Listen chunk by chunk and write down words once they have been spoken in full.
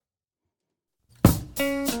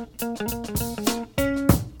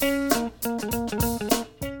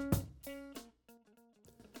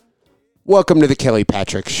Welcome to the Kelly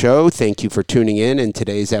Patrick Show. Thank you for tuning in. In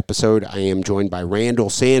today's episode, I am joined by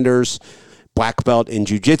Randall Sanders, black belt in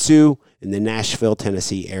jiu-jitsu in the Nashville,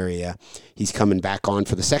 Tennessee area. He's coming back on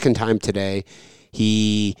for the second time today.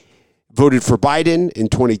 He voted for Biden in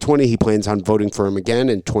 2020. He plans on voting for him again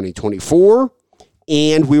in 2024.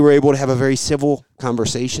 And we were able to have a very civil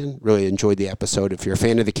conversation. Really enjoyed the episode. If you're a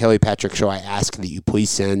fan of the Kelly Patrick Show, I ask that you please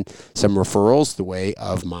send some referrals the way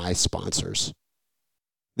of my sponsors.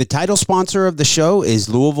 The title sponsor of the show is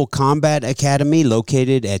Louisville Combat Academy,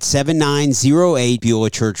 located at 7908 Beulah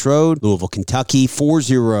Church Road, Louisville, Kentucky,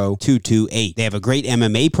 40228. They have a great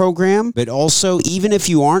MMA program, but also, even if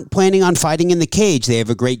you aren't planning on fighting in the cage, they have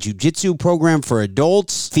a great jiu-jitsu program for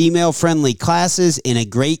adults, female-friendly classes, and a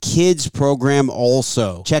great kids program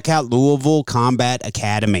also. Check out Louisville Combat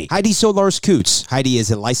Academy. Heidi Solars-Coots. Heidi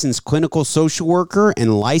is a licensed clinical social worker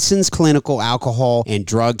and licensed clinical alcohol and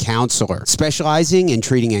drug counselor, specializing in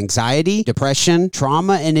treating anxiety, depression,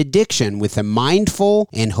 trauma, and addiction with a mindful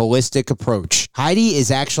and holistic approach. Heidi is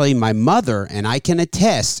actually my mother, and I can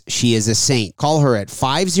attest she is a saint. Call her at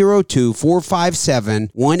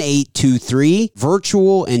 502-457-1823.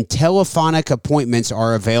 Virtual and telephonic appointments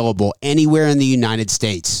are available anywhere in the United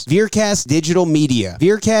States. Veercast Digital Media.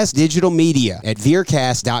 Veercast Digital Media at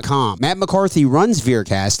veercast.com. Matt McCarthy runs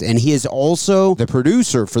Veercast, and he is also the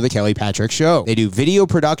producer for the Kelly Patrick Show. They do video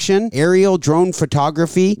production, aerial drone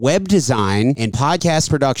photography, web design, and podcast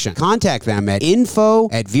production. Contact them at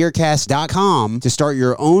info@veercast.com to start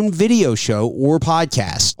your own video show or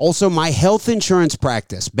podcast. Also, my health insurance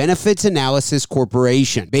practice, Benefits Analysis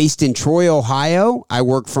Corporation. Based in Troy, Ohio, I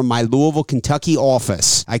work from my Louisville, Kentucky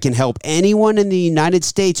office. I can help anyone in the United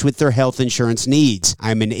States with their health insurance needs.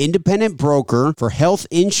 I'm an independent broker for health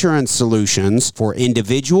insurance solutions for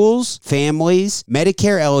individuals, families,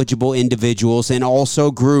 Medicare-eligible individuals, and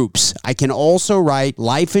also groups. I can also write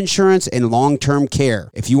life insurance and long-term care.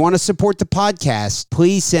 If you want to support the podcast,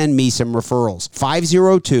 please send me some referrals.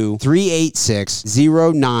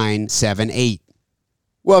 502-386-0978.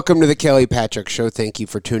 Welcome to the Kelly Patrick Show. Thank you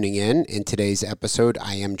for tuning in. In today's episode,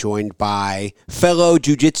 I am joined by fellow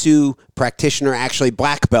jiu-jitsu practitioner, actually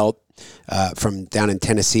black belt, from down in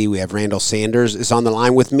Tennessee. We have Randall Sanders is on the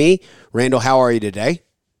line with me. Randall, how are you today?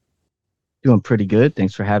 Doing pretty good.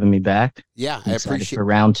 Thanks for having me back. Yeah, I appreciate for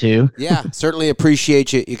round two. Yeah, certainly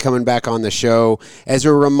appreciate you coming back on the show. As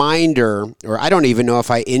a reminder, or I don't even know if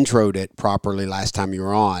I introed it properly last time you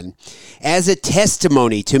were on, as a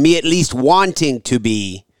testimony to me at least wanting to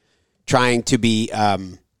be, trying to be,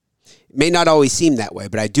 may not always seem that way,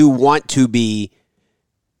 but I do want to be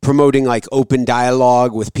promoting like open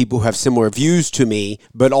dialogue with people who have similar views to me,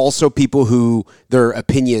 but also people who their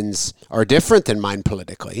opinions are different than mine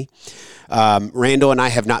politically. Randall and I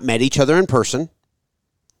have not met each other in person.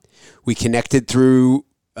 We connected through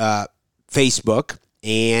Facebook,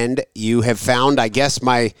 and you have found, I guess,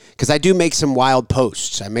 because I do make some wild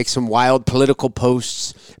posts. I make some wild political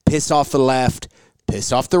posts, piss off the left,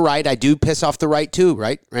 piss off the right. I do piss off the right too,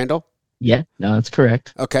 right, Randall? Yeah, no, that's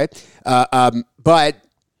correct. Okay. But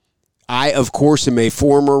I, of course, am a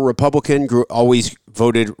former Republican, always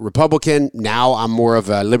voted Republican. Now I'm more of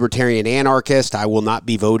a libertarian anarchist. I will not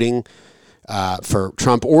be voting for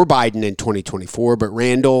Trump or Biden in 2024, but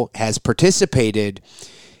Randall has participated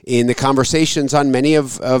in the conversations on many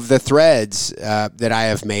of the threads that I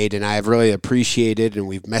have made, and I have really appreciated, and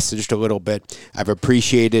we've messaged a little bit, I've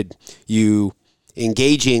appreciated you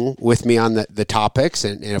engaging with me on the topics,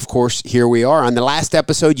 and of course, here we are. On the last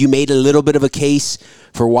episode, you made a little bit of a case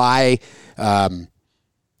for why, and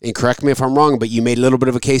correct me if I'm wrong, but you made a little bit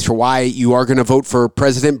of a case for why you are going to vote for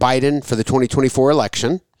President Biden for the 2024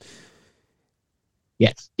 election.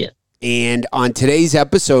 Yes. And on today's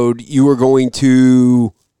episode, you are going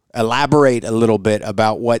to elaborate a little bit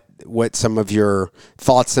about what some of your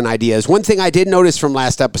thoughts and ideas. One thing I did notice from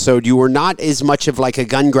last episode, you were not as much of like a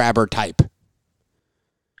gun grabber type.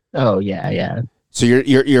 Oh, yeah. So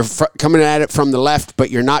you're coming at it from the left, but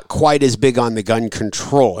you're not quite as big on the gun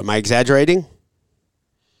control. Am I exaggerating?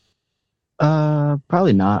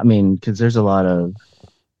 Probably not. I mean, because there's a lot of,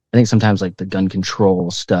 I think sometimes like the gun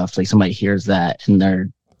control stuff, like somebody hears that and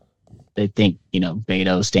they think,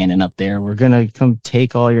 Beto's standing up there, we're going to come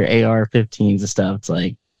take all your AR-15s and stuff. It's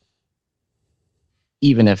like,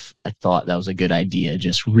 even if I thought that was a good idea,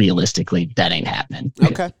 just realistically, that ain't happening.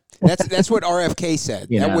 Okay. That's what RFK said.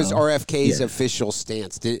 That was RFK's official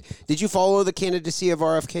stance. Did you follow the candidacy of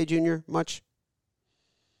RFK Jr. much?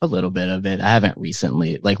 A little bit of it. I haven't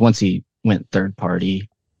recently. Like once he went third party,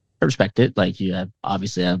 I respect it. Like you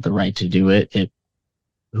obviously have the right to do it.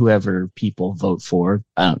 whoever people vote for.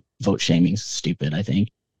 Vote shaming is stupid, I think.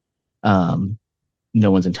 No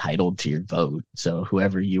one's entitled to your vote. So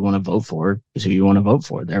whoever you want to vote for is who you want to vote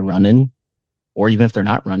for. They're running, or even if they're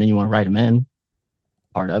not running, you want to write them in.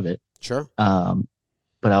 Part of it. Sure.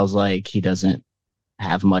 But I was like, he doesn't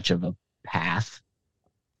have much of a path.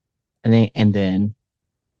 And then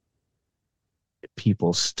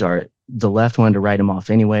people the left wanted to write him off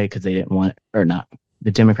anyway because they didn't want, or not,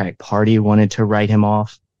 the Democratic Party wanted to write him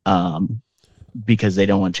off because they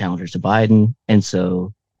don't want challengers to Biden. And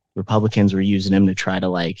so Republicans were using him to try to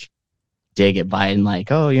like dig at Biden,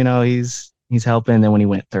 like, oh, he's helping. And then when he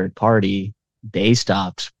went third party, they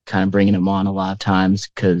stopped kind of bringing him on a lot of times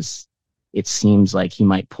because it seems like he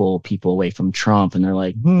might pull people away from Trump. And they're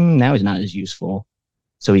like, now he's not as useful.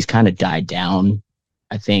 So he's kind of died down,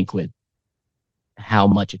 I think, with how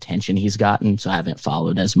much attention he's gotten. So I haven't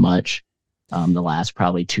followed as much the last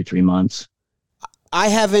probably 2-3 months. I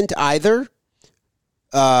haven't either.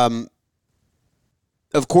 Of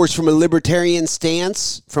course, from a libertarian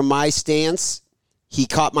stance, from my stance, he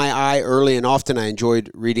caught my eye early and often. I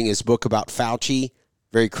enjoyed reading his book about Fauci.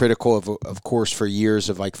 Very critical, of course, for years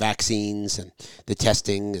of like vaccines and the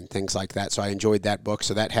testing and things like that. So I enjoyed that book.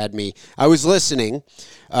 So that had me. I was listening,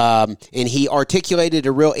 and he articulated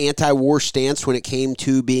a real anti-war stance when it came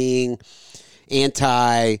to being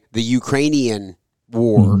anti the Ukrainian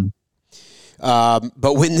war.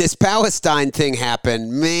 But when this Palestine thing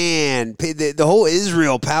happened, man, the whole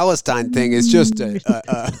Israel-Palestine thing is just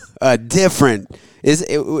a different.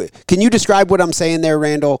 Can you describe what I'm saying there,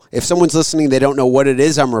 Randall? If someone's listening, they don't know what it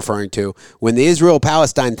is I'm referring to. When the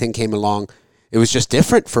Israel-Palestine thing came along, it was just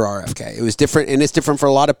different for RFK. It was different, and it's different for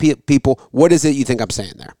a lot of people. What is it you think I'm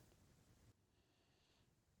saying there?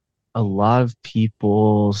 A lot of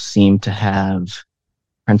people seem to have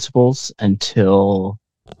principles until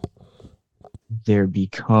there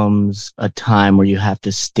becomes a time where you have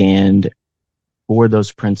to stand for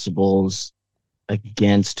those principles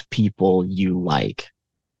against people you like.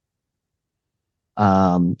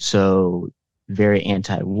 So very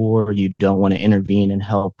anti-war. You don't want to intervene and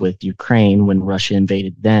help with Ukraine when Russia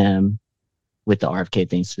invaded them, with the RFK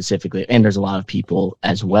thing specifically. And there's a lot of people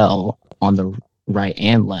as well on the right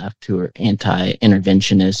and left who are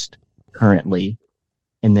anti-interventionist currently.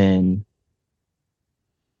 And then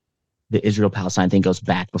the Israel-Palestine thing goes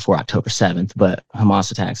back before October 7th, but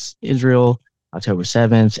Hamas attacks Israel October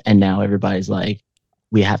 7th, and now everybody's like,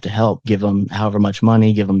 we have to help, give them however much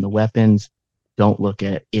money, give them the weapons. Don't look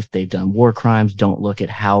at if they've done war crimes. Don't look at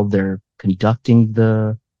how they're conducting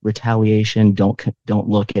the retaliation. Don't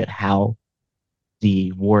look at how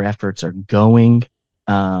the war efforts are going.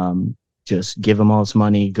 Just give them all this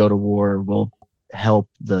money, go to war. We'll help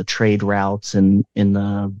the trade routes in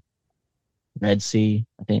the Red Sea,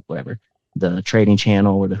 I think, whatever, the trading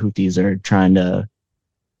channel where the Houthis are trying to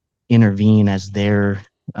intervene as their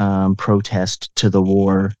protest to the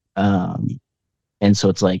war. And so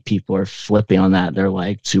it's like people are flipping on that. They're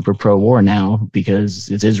like super pro-war now because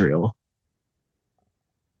it's Israel.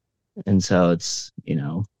 And so it's,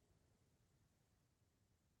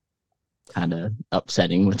 kind of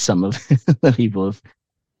upsetting with some of the people who've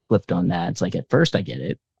flipped on that. It's like, at first I get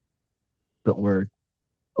it, but we're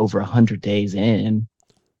over 100 days in.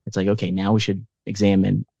 It's like, okay, now we should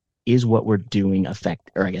examine, is what we're doing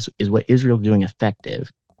effective, or I guess, is what Israel's doing effective?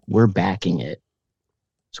 We're backing it.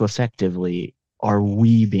 So effectively, are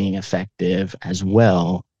we being effective as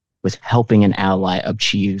well with helping an ally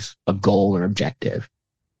achieve a goal or objective?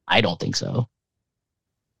 I don't think so.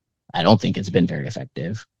 I don't think it's been very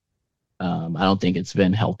effective. I don't think it's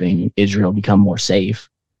been helping Israel become more safe,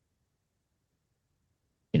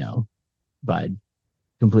 by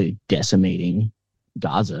completely decimating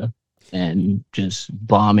Gaza and just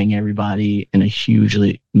bombing everybody in a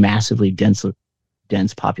hugely, massively dense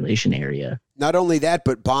population area. Not only that,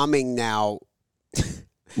 but bombing now.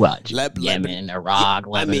 Well, Yemen, Iraq,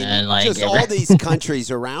 Lebanon, just all these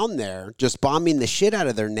countries around there, just bombing the shit out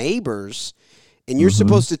of their neighbors. And you're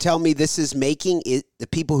supposed to tell me this is making the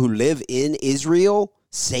people who live in Israel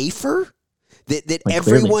safer? That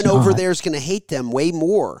everyone over there is going to hate them way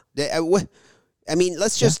more. I mean,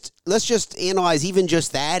 let's just analyze even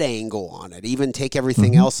just that angle on it. Even take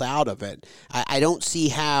everything else out of it. I don't see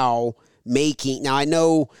how now I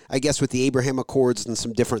know, I guess with the Abraham Accords and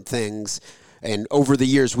some different things, And over the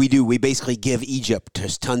years, we basically give Egypt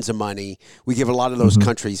just tons of money. We give a lot of those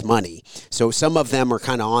countries money. So some of them are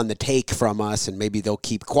kind of on the take from us, and maybe they'll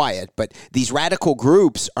keep quiet. But these radical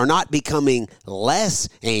groups are not becoming less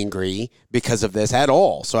angry because of this at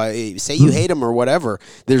all. So I say you hate them or whatever.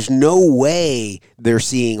 There's no way they're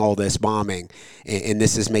seeing all this bombing, and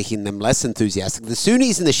this is making them less enthusiastic. The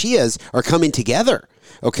Sunnis and the Shias are coming together.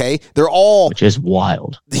 Okay, they're all, which is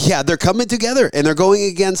wild. Yeah, they're coming together and they're going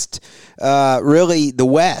against really the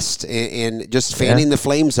West and just fanning the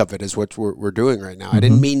flames of it is what we're doing right now. I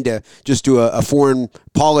didn't mean to just do a foreign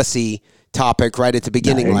policy topic right at the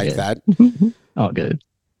beginning like that. Oh, good.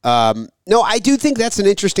 No, I do think that's an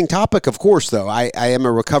interesting topic, of course, though. I am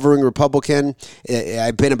a recovering Republican.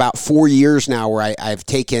 I've been about 4 years now where I've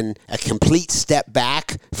taken a complete step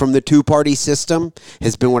back from the two-party system,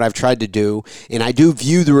 has been what I've tried to do. And I do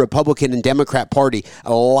view the Republican and Democrat Party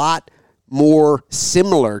a lot more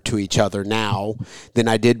similar to each other now than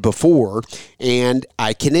I did before. And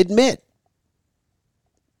I can admit,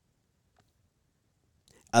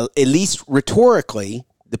 at least rhetorically,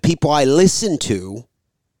 the people I listen to,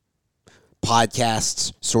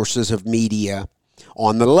 podcasts, sources of media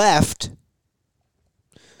on the left,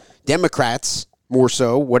 Democrats more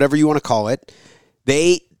so, whatever you want to call it,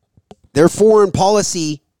 their foreign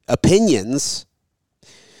policy opinions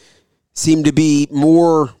seem to be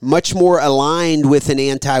much more aligned with an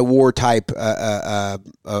anti-war type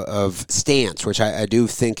of stance, which I do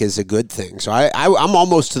think is a good thing. So I'm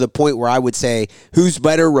almost to the point where I would say, who's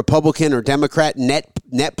better, Republican or Democrat? Net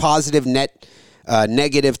positive, net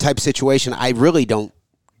negative type situation. I really don't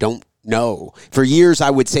know. For years, I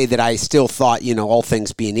would say that I still thought, all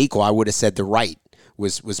things being equal, I would have said the right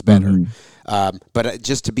was better. But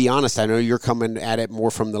just to be honest, I know you're coming at it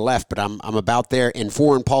more from the left, but I'm about there, and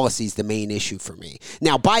foreign policy is the main issue for me.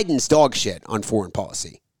 Now, Biden's dog shit on foreign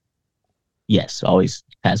policy. Yes, always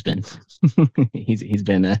has been. He's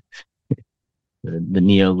been the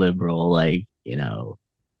neoliberal,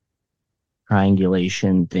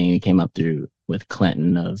 triangulation thing he came up through with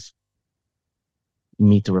Clinton of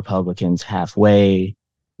meet the Republicans halfway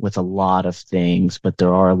with a lot of things, but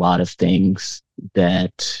there are a lot of things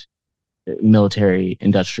that military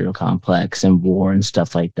industrial complex and war and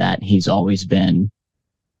stuff like that, he's always been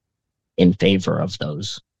in favor of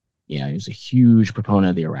those. He was a huge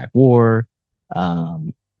proponent of the Iraq war. I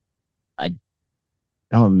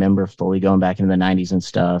don't remember fully going back into the 90s and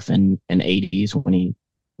stuff and 80s when he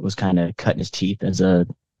was kind of cutting his teeth as a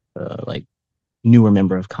newer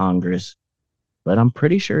member of Congress, but I'm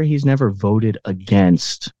pretty sure he's never voted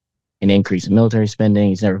against an increase in military spending.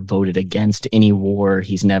 He's never voted against any war.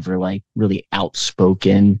 He's never really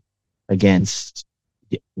outspoken against,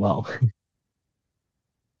 well,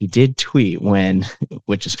 he did tweet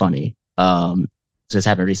which is funny. This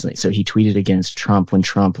happened recently. So he tweeted against Trump when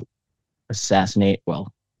Trump a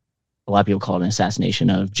lot of people call it an assassination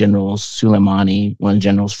of General Soleimani, one of the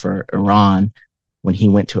generals for Iran, when he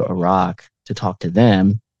went to Iraq to talk to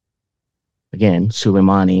them. Again,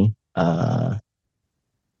 Soleimani,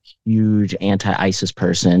 huge anti-ISIS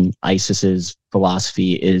person. ISIS's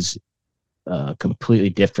philosophy is completely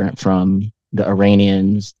different from the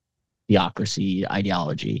Iranians' theocracy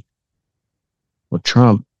ideology. Well,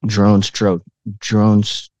 Trump drone striked.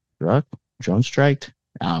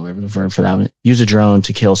 Whatever the verb for that one. Use a drone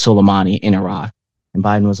to kill Soleimani in Iraq. And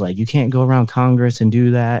Biden was like, you can't go around Congress and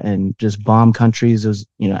do that and just bomb countries as,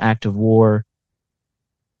 act of war.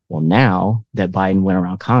 Well, now that Biden went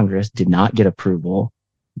around Congress, did not get approval,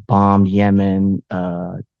 bombed Yemen,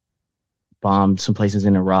 bombed some places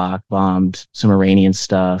in Iraq, bombed some Iranian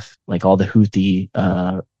stuff, like all the Houthi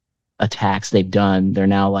attacks they've done. They're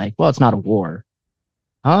now like, well, it's not a war.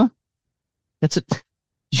 Huh?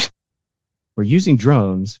 We're using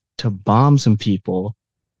drones to bomb some people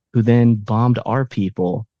who then bombed our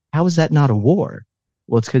people. How is that not a war?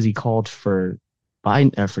 Well, it's because he called for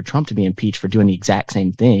for Trump to be impeached for doing the exact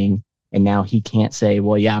same thing. And now he can't say,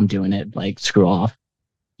 well, yeah, I'm doing it. Screw off.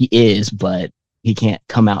 He is, but he can't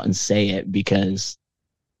come out and say it because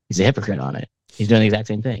he's a hypocrite on it. He's doing the exact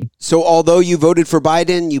same thing. So although you voted for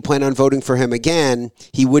Biden, you plan on voting for him again,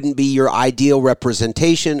 he wouldn't be your ideal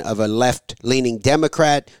representation of a left-leaning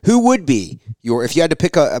Democrat. Who would be if you had to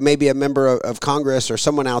pick maybe a member of Congress or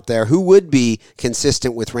someone out there, who would be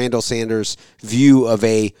consistent with Randall Sanders' view of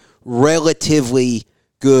a relatively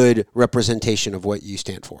good representation of what you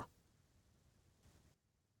stand for?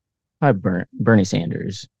 Bernie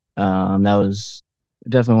Sanders. That was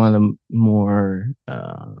definitely one of the more,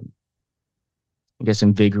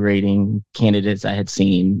 invigorating candidates I had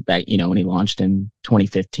seen back, when he launched in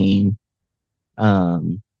 2015, or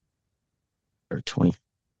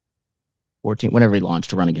 14, whenever he launched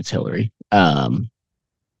to run against Hillary. And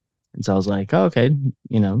so I was like, oh, okay,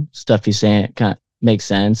 stuff he's saying kind of makes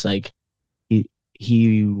sense. Like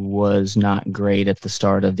he was not great at the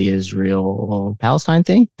start of the Israel-Palestine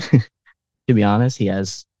thing. To be honest, he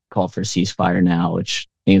has called for a ceasefire now, which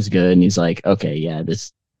seems good. And he's like, okay, yeah,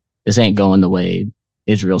 this ain't going the way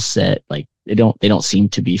Israel said. Like they don't seem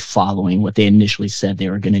to be following what they initially said they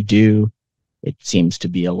were going to do. It seems to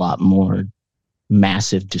be a lot more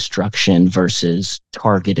massive destruction versus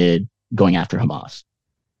targeted going after Hamas.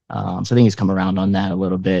 So I think he's come around on that a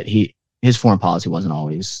little bit. His foreign policy wasn't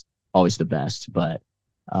always the best, but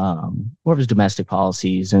more of his domestic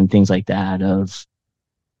policies and things like that of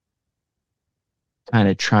kind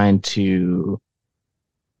of trying to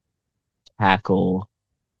tackle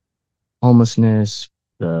homelessness,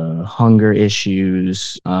 the hunger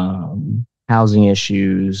issues, housing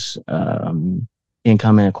issues,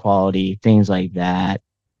 income inequality, things like that,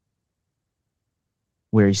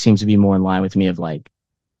 where he seems to be more in line with me of like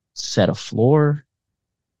set a floor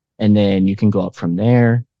and then you can go up from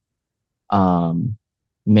there.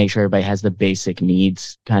 Make sure everybody has the basic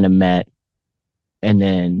needs kind of met and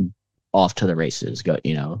then off to the races,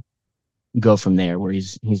 go from there, where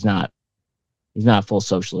he's not a full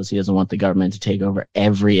socialist. He doesn't want the government to take over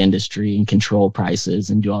every industry and control prices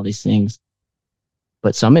and do all these things.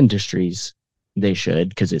 But some industries, they should,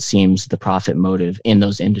 because it seems the profit motive in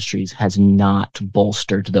those industries has not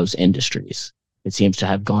bolstered those industries. It seems to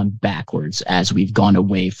have gone backwards as we've gone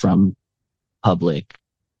away from public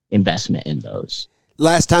investment in those.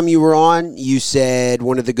 Last time you were on, you said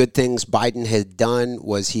one of the good things Biden had done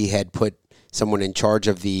was he had put someone in charge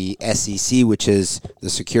of the SEC, which is the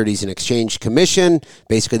Securities and Exchange Commission,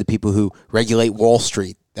 basically the people who regulate Wall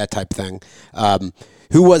Street, that type of thing.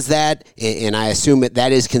 Who was that? And I assume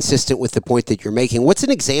that is consistent with the point that you're making. What's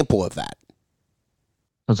an example of that?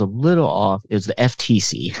 I was a little off. It was the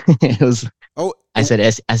FTC. It was. Oh, I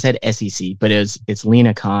said SEC, but it's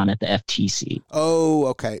Lena Khan at the FTC. Oh,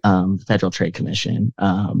 okay. Federal Trade Commission.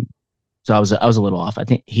 So I was a little off. I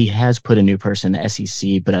think he has put a new person in the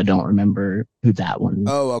SEC, but I don't remember who that one.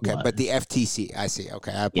 Oh, okay. was. But the FTC, I see.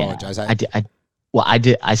 Okay, I apologize.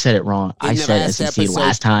 Yeah, I said it wrong. I said SEC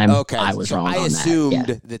last time. Okay, I was wrong. I on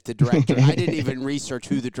assumed that the director. I didn't even research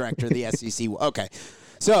who the director of the SEC was. Okay,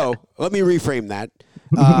 so let me reframe that.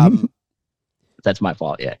 That's my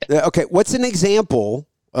fault. Yeah. Okay, what's an example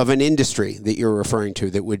of an industry that you're referring to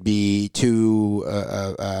that would be too,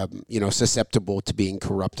 susceptible to being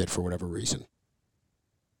corrupted for whatever reason?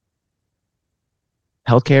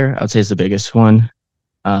 Healthcare, I would say, is the biggest one.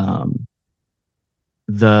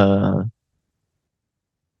 The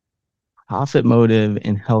profit motive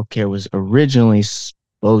in healthcare was originally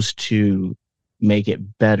supposed to make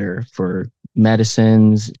it better for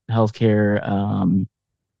medicines, healthcare,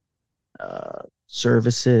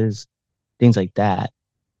 services, things like that.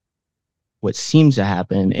 What seems to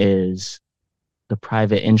happen is the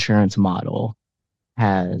private insurance model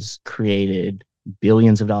has created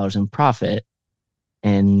billions of dollars in profit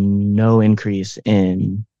and no increase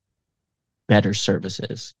in better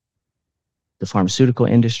services. The pharmaceutical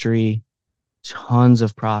industry, tons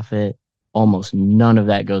of profit, almost none of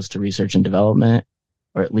that goes to research and development,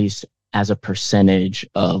 or at least as a percentage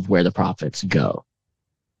of where the profits go.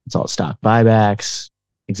 It's all stock buybacks,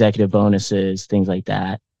 executive bonuses, things like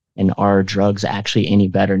that. And are drugs actually any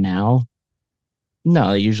better now?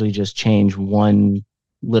 No, they usually just change one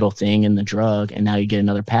little thing in the drug, and now you get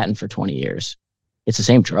another patent for 20 years. It's the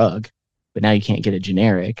same drug, but now you can't get a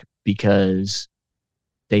generic because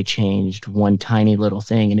they changed one tiny little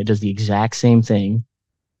thing, and it does the exact same thing,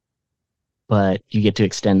 but you get to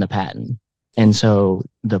extend the patent. And so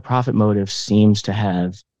the profit motive seems to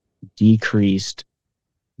have decreased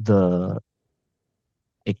the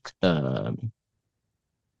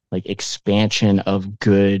expansion of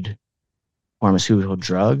good pharmaceutical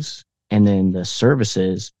drugs. And then the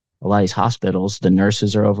services, a lot of these hospitals, the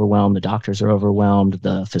nurses are overwhelmed, the doctors are overwhelmed,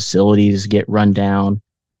 the facilities get run down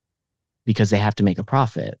because they have to make a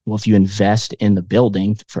profit. Well, if you invest in the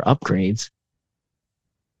building for upgrades,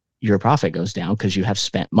 your profit goes down because you have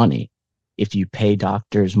spent money. If you pay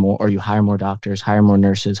doctors more, or you hire more doctors, hire more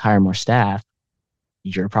nurses, hire more staff,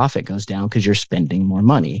 your profit goes down because you're spending more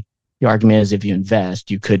money. The argument is if you invest,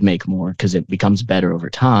 you could make more because it becomes better over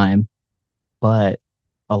time. But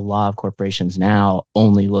a lot of corporations now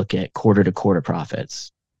only look at quarter to quarter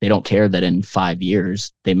profits. They don't care that in 5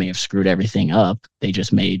 years they may have screwed everything up. They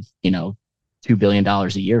just made, $2 billion a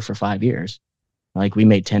year for 5 years. Like, we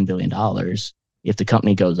made $10 billion. If the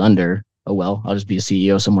company goes under, oh well, I'll just be a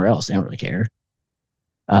CEO somewhere else. They don't really care.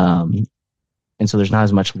 And so there's not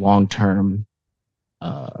as much long-term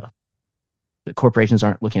the corporations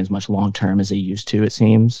aren't looking as much long term as they used to, it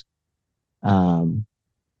seems. And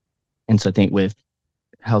so I think with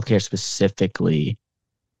healthcare specifically,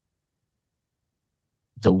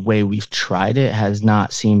 the way we've tried it has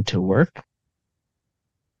not seemed to work.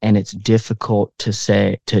 And it's difficult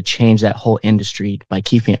to change that whole industry by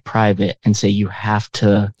keeping it private and say you have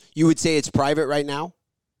to. You would say it's private right now?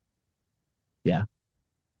 Yeah.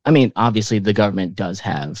 I mean, obviously the government does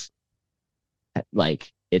have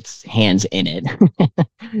like its hands in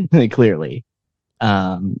it, clearly.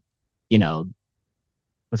 You know,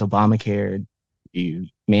 with Obamacare, you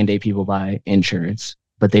mandate people buy insurance,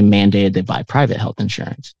 but they mandated they buy private health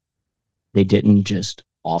insurance. They didn't just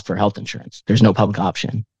offer health insurance. There's no public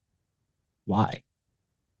option. Why?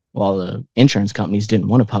 Well, the insurance companies didn't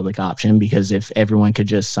want a public option because if everyone could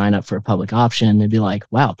just sign up for a public option, they'd be like,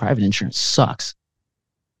 wow, private insurance sucks.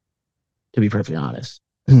 To be perfectly honest,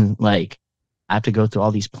 like I have to go through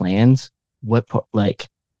all these plans. What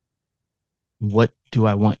do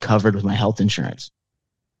I want covered with my health insurance?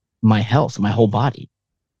 My health, my whole body.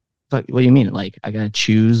 But what do you mean? Like I gotta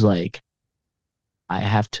choose, like I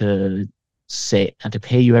have to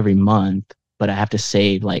pay you every month, but I have to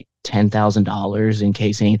save like $10,000 in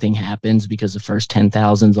case anything happens because the first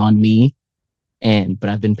 10,000's on me. But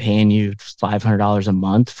I've been paying you $500 a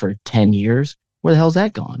month for 10 years. Where the hell's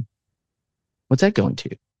that gone? What's that going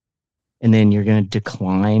to? And then you're going to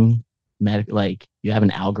decline like you have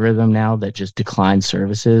an algorithm now that just declines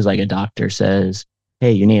services. Like a doctor says,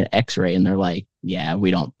 hey, you need an x-ray. And they're like, yeah, we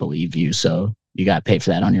don't believe you. So you got to pay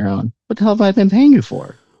for that on your own. What the hell have I been paying you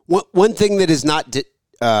for? One thing that is not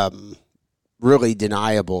really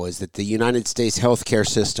deniable is that the United States healthcare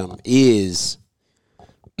system is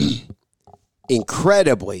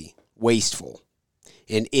incredibly wasteful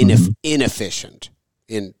and inefficient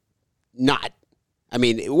and not. I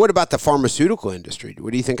mean, what about the pharmaceutical industry?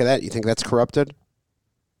 What do you think of that? You think that's corrupted?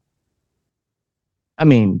 I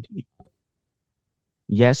mean,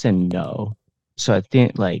 yes and no. So I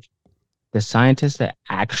think like the scientists that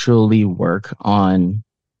actually work on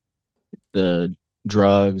the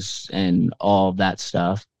drugs and all that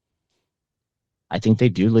stuff, I think they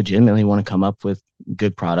do legitimately want to come up with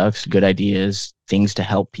good products, good ideas, things to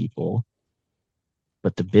help people.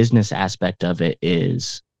 But the business aspect of it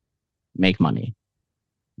is make money.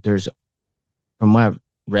 From what I've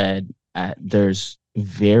read, there's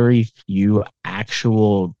very few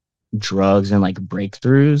actual drugs and like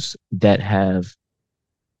breakthroughs that have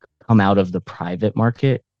come out of the private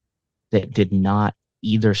market that did not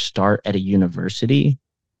either start at a university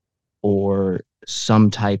or some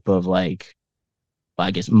type of like, well,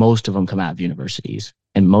 I guess most of them come out of universities,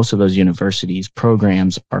 and most of those universities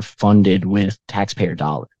programs are funded with taxpayer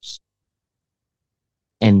dollars.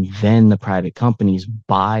 And then the private companies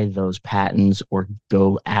buy those patents or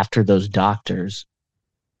go after those doctors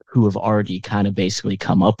who have already kind of basically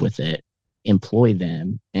come up with it, employ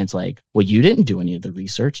them. And it's like, well, you didn't do any of the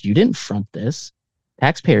research. You didn't front this.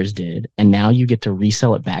 Taxpayers did. And now you get to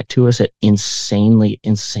resell it back to us at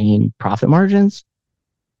insane profit margins.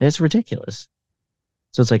 It's ridiculous.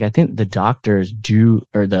 So it's like, I think the doctors do,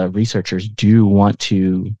 or the researchers do want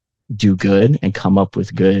to do good and come up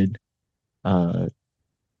with good,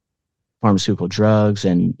 pharmaceutical drugs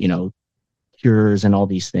and, cures and all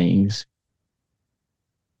these things.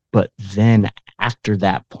 But then after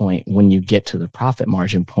that point, when you get to the profit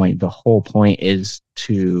margin point, the whole point is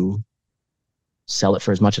to sell it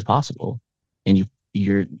for as much as possible. And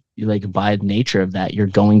you're like, by nature of that, you're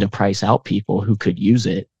going to price out people who could use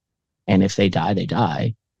it. And if they die, they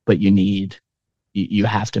die. But you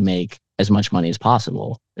have to make as much money as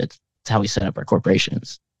possible. That's how we set up our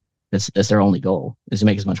corporations. That's their only goal, is to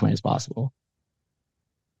make as much money as possible.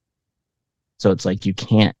 So it's like you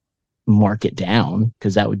can't mark it down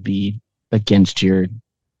because that would be against your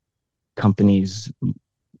company's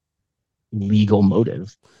legal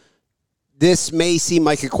motive. This may seem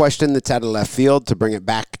like a question that's out of left field. To bring it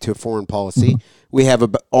back to foreign policy, we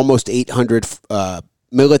have almost 800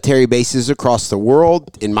 military bases across the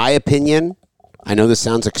world. In my opinion, I know this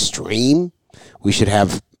sounds extreme. We should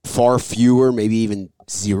have far fewer, maybe even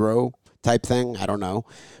zero type thing. I don't know.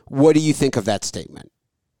 What do you think of that statement?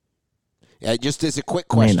 Just as a quick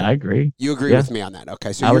question. I agree. You agree with me on that?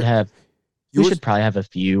 Okay. So we should probably have a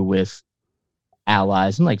few with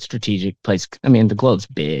allies and like strategic place. I mean, the globe's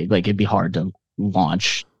big. Like it'd be hard to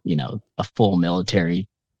launch, a full military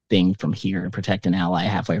thing from here and protect an ally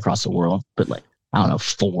halfway across the world. But like, I don't know,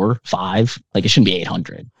 4, 5, like it shouldn't be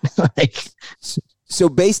 800. Like, so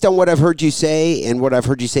based on what I've heard you say and what I've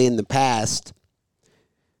heard you say in the past,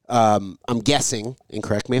 I'm guessing, and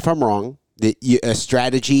correct me if I'm wrong, that a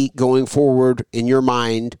strategy going forward in your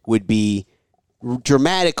mind would be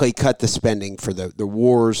dramatically cut the spending for the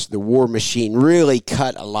wars. The war machine really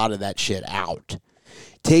cut a lot of that shit out.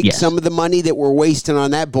 Take some of the money that we're wasting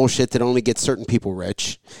on that bullshit that only gets certain people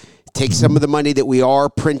rich. Take some of the money that we are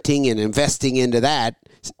printing and investing into that,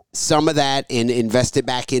 some of that, and invest it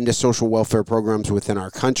back into social welfare programs within our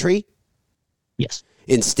country. Yes.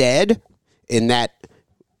 Instead, in that,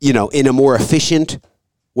 in a more efficient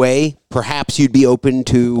way, perhaps you'd be open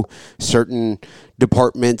to certain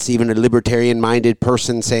departments, even a libertarian-minded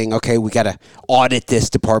person saying, okay, we got to audit this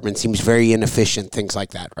department. Seems very inefficient, things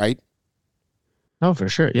like that, right? Oh, for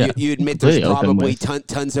sure, yeah. You admit there's probably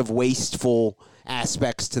tons of wasteful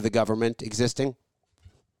aspects to the government existing?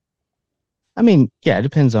 I mean, yeah, it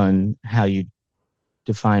depends on how you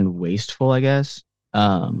define wasteful, I guess.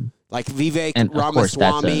 Like Vivek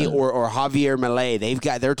Ramaswamy or Javier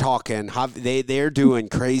Milei, they're talking, they're doing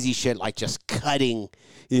crazy shit like just cutting,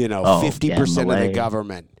 50% of the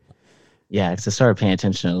government. Yeah, because I started paying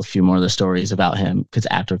attention to a few more of the stories about him because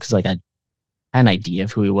I had an idea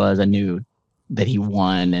of who he was. I knew that he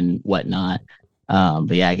won and whatnot. But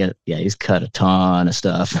he's cut a ton of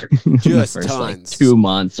stuff. Just first, tons. 2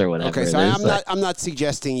 months or whatever. Okay, so I'm not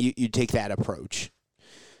suggesting you take that approach.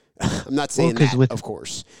 I'm not saying of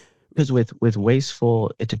course. Because with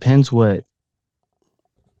wasteful, it depends what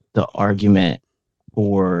the argument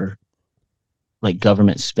for like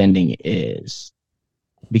government spending is.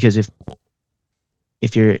 Because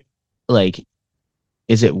if you're like,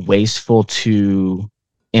 is it wasteful to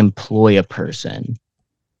employ a person?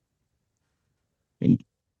 I mean,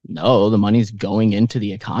 no, the money's going into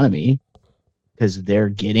the economy because they're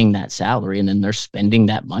getting that salary and then they're spending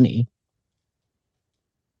that money.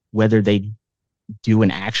 Whether they do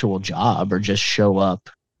an actual job or just show up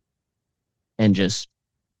and just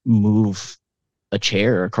move a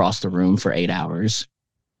chair across the room for 8 hours,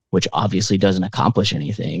 which obviously doesn't accomplish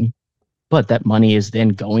anything, but that money is then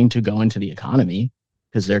going to go into the economy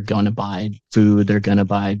because they're going to buy food, they're going to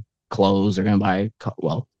buy clothes, they're going to buy,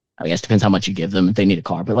 I guess it depends how much you give them if they need a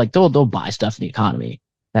car, but like they'll buy stuff in the economy.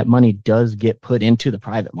 That money does get put into the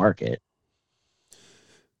private market.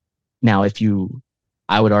 Now,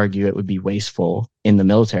 I would argue it would be wasteful in the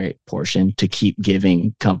military portion to keep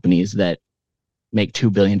giving companies that make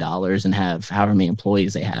 $2 billion and have however many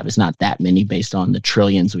employees they have. It's not that many based on the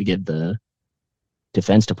trillions we give the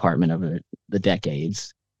Defense Department over the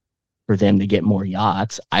decades for them to get more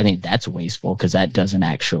yachts. I think that's wasteful because that doesn't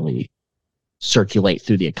actually circulate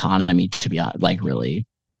through the economy to be like really,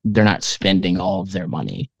 they're not spending all of their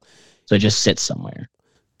money. So it just sits somewhere.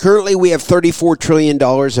 Currently, we have $34 trillion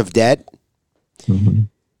of debt. Mm-hmm.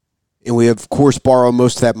 And we, of course, borrow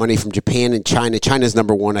most of that money from Japan and China. China's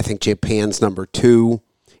number one. I think Japan's number two.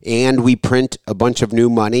 And we print a bunch of new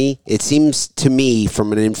money. It seems to me,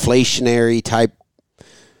 from an inflationary type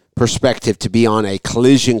perspective, to be on a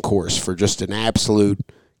collision course for just an absolute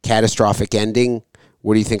catastrophic ending.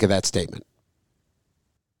 What do you think of that statement?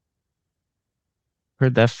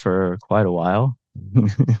 Heard that for quite a while.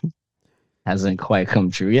 Hasn't quite come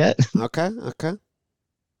true yet. Okay.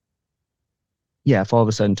 Yeah, if all of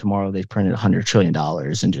a sudden tomorrow they printed $100 trillion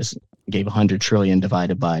and just gave $100 trillion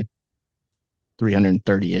divided by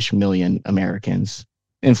 330-ish million Americans,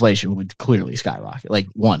 inflation would clearly skyrocket. Like,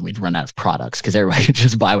 one, we'd run out of products because everybody could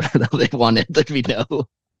just buy whatever they wanted. There'd be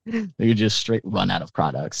they could just straight run out of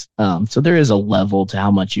products. So there is a level to how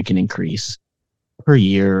much you can increase per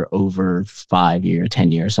year over 5 year,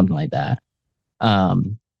 10 years, something like that.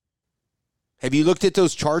 Have you looked at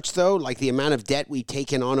those charts, though? Like the amount of debt we've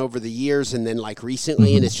taken on over the years and then like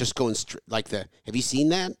recently, and it's just going have you seen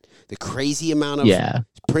that? The crazy amount of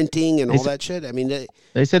printing and all that shit? I mean,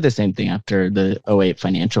 they said the same thing after the 2008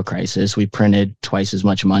 financial crisis. We printed twice as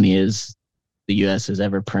much money as the U.S. has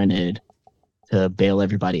ever printed to bail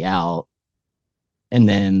everybody out. And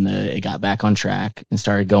then it got back on track and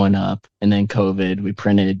started going up. And then COVID, we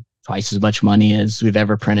printed twice as much money as we've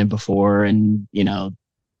ever printed before. And,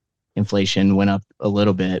 inflation went up a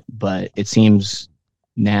little bit, but it seems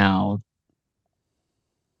now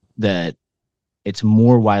that it's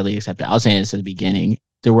more widely accepted. I was saying this at the beginning.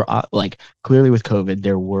 There were clearly with COVID,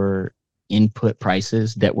 there were input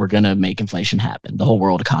prices that were going to make inflation happen. The whole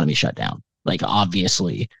world economy shut down. Like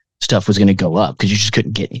obviously stuff was going to go up because you just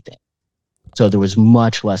couldn't get anything. So there was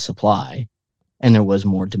much less supply and there was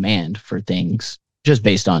more demand for things just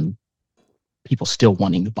based on people still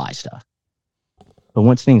wanting to buy stuff. But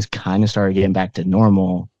once things kind of started getting back to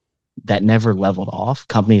normal, that never leveled off.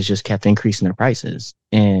 Companies just kept increasing their prices.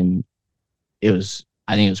 And I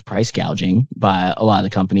think it was price gouging by a lot of the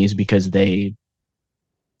companies because they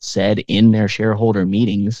said in their shareholder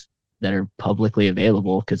meetings that are publicly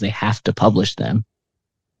available because they have to publish them,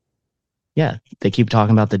 Yeah, they keep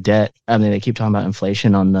talking about the debt. I mean, they keep talking about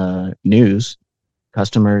inflation on the news.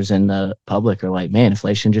 Customers and the public are like, man,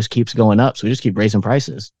 inflation just keeps going up. So we just keep raising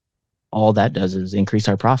prices. All that does is increase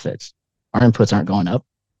our profits. Our inputs aren't going up,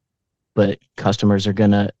 but customers are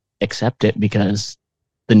going to accept it because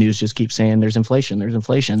the news just keeps saying there's inflation, there's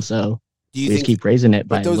inflation. So Do you we just think? keep raising it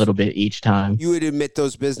by But a those little bit each time. you would admit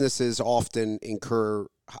those businesses often incur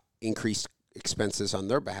increased expenses on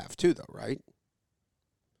their behalf too, though, right?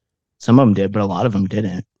 Some of them did, but a lot of them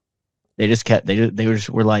didn't. They just kept,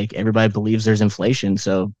 were like, everybody believes there's inflation,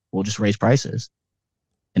 so we'll just raise prices.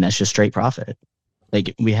 And that's just straight profit.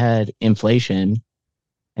 Like we had inflation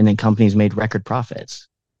and then companies made record profits.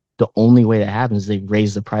 The only way that happens is they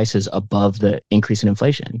raise the prices above the increase in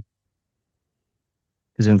inflation.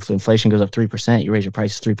 Because if inflation goes up 3%, you raise your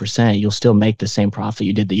prices 3%, you'll still make the same profit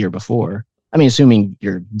you did the year before. I mean, assuming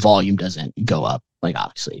your volume doesn't go up, like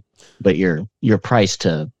obviously, but your price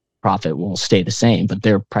to profit will stay the same, but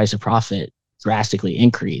their price of profit drastically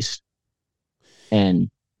increased.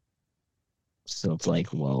 And so it's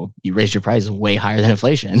like, well, you raised your prices way higher than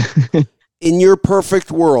inflation. In your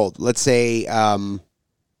perfect world, let's say,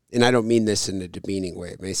 and I don't mean this in a demeaning way,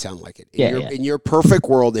 it may sound like it. In your perfect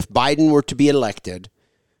world, if Biden were to be elected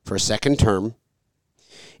for a second term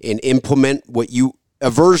and implement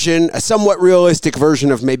a somewhat realistic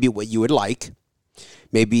version of maybe what you would like,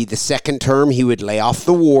 maybe the second term he would lay off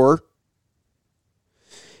the war.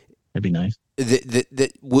 That'd be nice.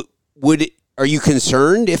 Are you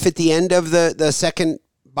concerned if at the end of the second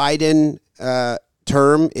Biden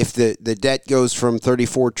term, if the debt goes from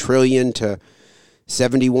 34 trillion to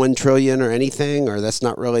 71 trillion or anything, or that's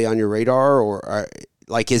not really on your radar, or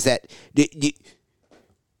like, is that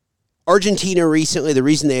Argentina recently, the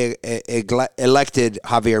reason they elected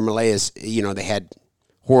Javier Milei is, they had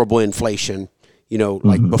horrible inflation,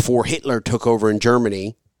 like before Hitler took over in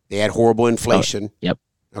Germany, they had horrible inflation. Oh, yep.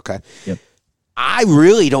 Okay. Yep. I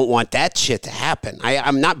really don't want that shit to happen.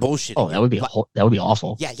 I'm not bullshitting. Oh, that would be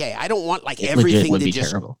awful. Yeah. I don't want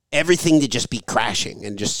everything to just be crashing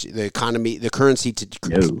and just the economy, the currency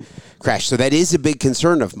to crash. So that is a big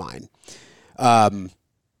concern of mine.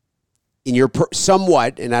 In your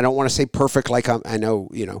somewhat, and I don't want to say perfect, like I know,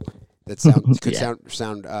 that could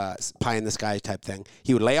sound pie in the sky type thing.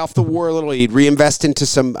 He would lay off the war a little. He'd reinvest into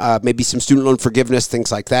some maybe some student loan forgiveness,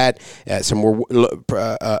 things like that. Some more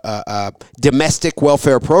domestic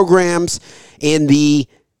welfare programs, and the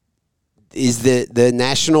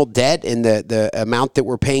national debt and the amount that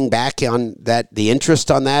we're paying back on that, the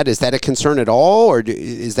interest on that, is that a concern at all, or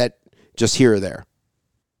is that just here or there?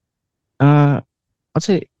 I'd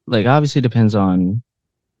say, like, obviously it depends on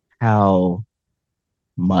how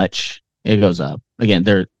much it goes up. Again,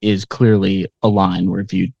 there is clearly a line where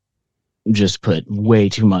if you just put way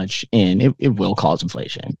too much in, it will cause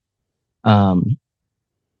inflation. The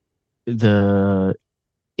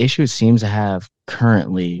issue it seems to have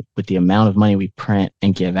currently with the amount of money we print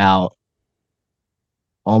and give out,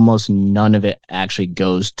 almost none of it actually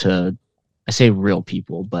goes to, I say real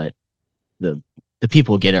people, but the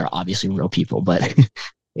people who get it are obviously real people, but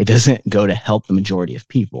it doesn't go to help the majority of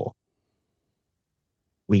people.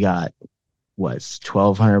 We got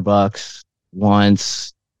 $1,200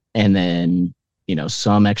 once, and then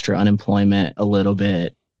some extra unemployment a little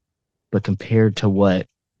bit, but compared to what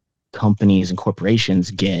companies and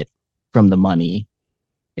corporations get from the money,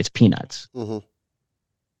 it's peanuts. Mm-hmm.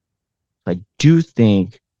 I do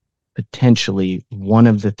think potentially one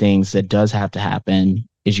of the things that does have to happen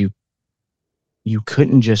is you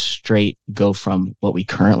couldn't just straight go from what we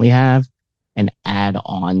currently have and add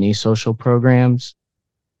on these social programs,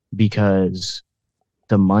 because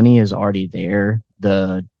the money is already there.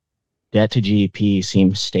 The debt to GDP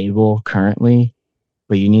seems stable currently,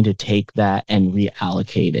 but you need to take that and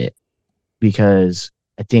reallocate it, because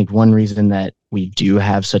I think one reason that we do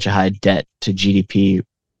have such a high debt to GDP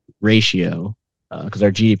ratio, because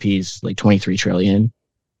our GDP is like 23 trillion.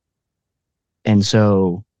 And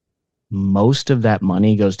so most of that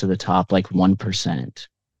money goes to the top, like 1%.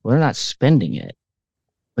 Well, they're not spending it.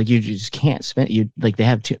 Like, you just can't spend. They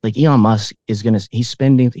have to, like, Elon Musk he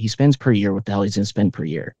spends per year what the hell he's going to spend per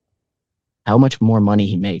year. How much more money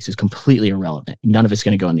he makes is completely irrelevant. None of it's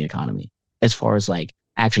going to go in the economy as far as like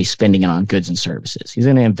actually spending it on goods and services. He's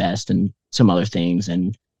going to invest in some other things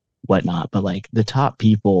and whatnot. But like the top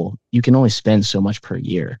people, you can only spend so much per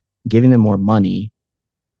year. Giving them more money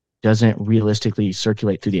doesn't realistically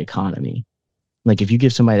circulate through the economy. Like, if you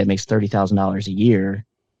give somebody that makes $30,000 a year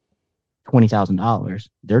 $20,000,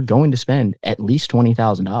 they're going to spend at least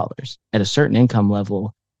 $20,000. At a certain income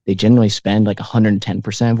level, they generally spend like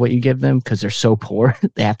 110% of what you give them, because they're so poor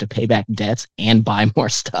they have to pay back debts and buy more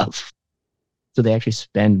stuff. So they actually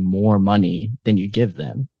spend more money than you give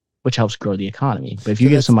them, which helps grow the economy. But if So you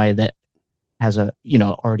give that's somebody that has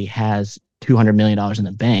already has $200 million in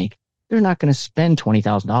the bank, they're not going to spend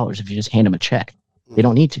 $20,000 if you just hand them a check. They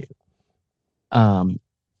don't need to.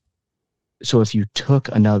 So if you took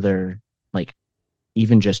another, like,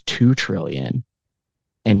 even just 2 trillion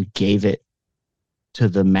and gave it to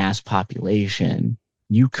the mass population,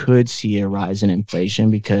 you could see a rise in inflation,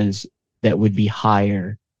 because that would be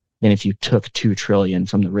higher than if you took 2 trillion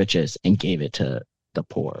from the richest and gave it to the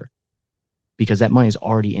poor, because that money is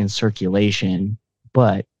already in circulation,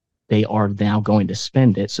 but they are now going to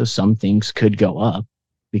spend it. So some things could go up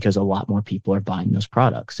because a lot more people are buying those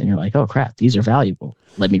products. And you're like, oh crap, these are valuable.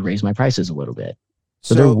 Let me raise my prices a little bit.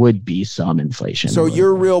 So there would be some inflation. So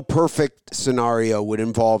your real perfect scenario would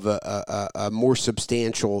involve a more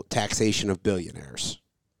substantial taxation of billionaires.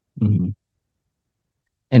 Mm-hmm.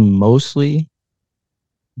 And mostly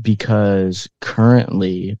because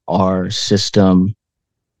currently our system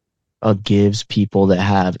gives people that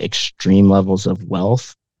have extreme levels of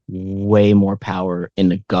wealth way more power in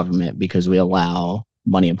the government, because we allow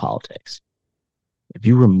money in politics. If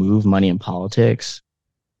you remove money in politics,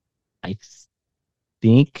 I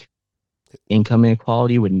think income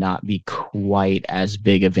inequality would not be quite as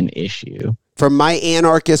big of an issue. From my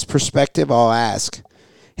anarchist perspective, I'll ask,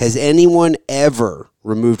 has anyone ever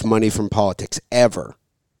removed money from politics? Ever?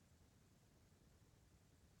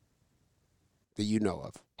 That you know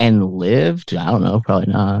of? And lived? I don't know,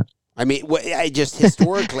 probably not. I mean, just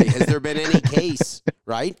historically, has there been any case,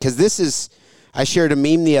 right? Because I shared a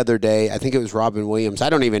meme the other day. I think it was Robin Williams. I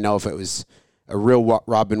don't even know if it was a real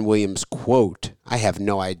Robin Williams quote. I have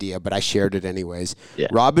no idea, but I shared it anyways. Yeah.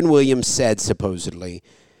 Robin Williams said, supposedly,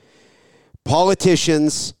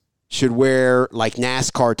 politicians should wear like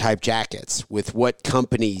NASCAR type jackets with what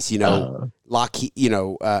companies, Lockheed,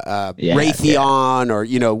 Raytheon, or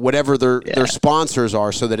whatever their sponsors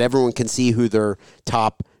are, so that everyone can see who their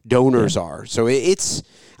top donors are. So it's,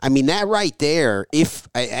 I mean, that right there. If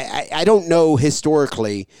I don't know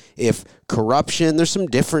historically if corruption, there's some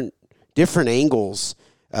different angles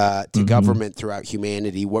to government throughout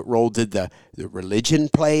humanity. What role did the religion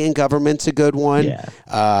play in government's a good one. Yeah.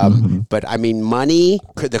 But I mean, money,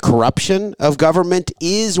 the corruption of government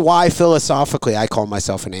is why philosophically I call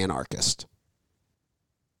myself an anarchist.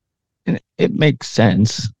 And it makes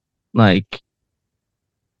sense. Like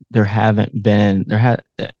there hasn't been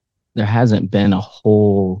a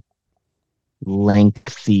whole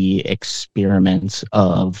lengthy experiments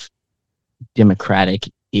of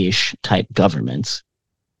democratic-ish type governments.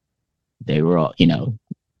 They were all,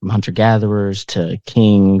 from hunter-gatherers to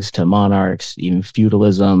kings to monarchs, even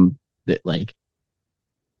feudalism, that like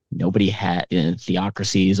nobody had,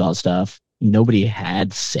 theocracies, all stuff. Nobody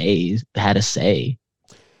had a say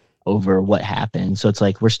over what happened. So it's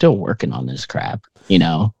like, we're still working on this crap,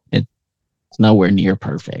 it's nowhere near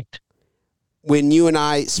perfect. When you and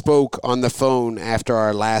I spoke on the phone after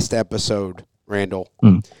our last episode, Randall,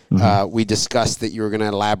 we discussed that you were going to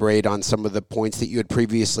elaborate on some of the points that you had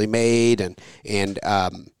previously made and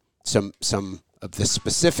some of the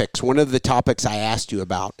specifics. One of the topics I asked you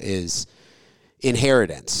about is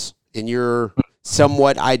inheritance. In your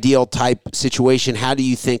somewhat ideal type situation, how do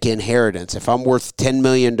you think inheritance? If I'm worth $10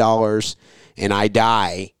 million and I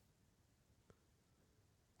die,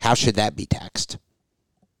 how should that be taxed?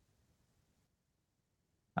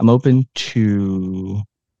 I'm open to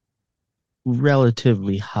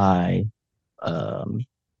relatively high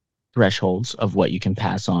thresholds of what you can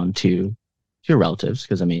pass on to your relatives,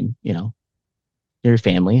 because I mean, your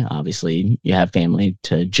family, obviously you have family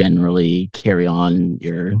to generally carry on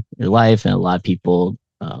your life, and a lot of people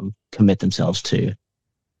commit themselves to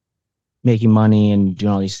making money and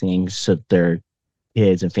doing all these things so that their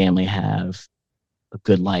kids and family have a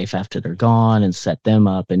good life after they're gone, and set them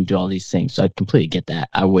up and do all these things. So I completely get that.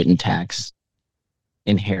 I wouldn't tax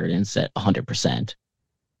inheritance at 100%.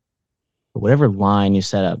 But whatever line you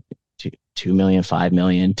set up, 2 million, 5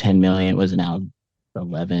 million, 10 million, was now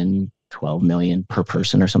 11, 12 million per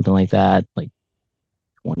person or something like that, like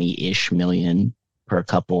 20-ish million per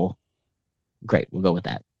couple. Great, we'll go with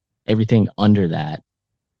that. Everything under that,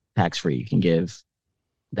 tax-free. You can give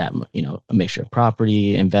that, a mixture of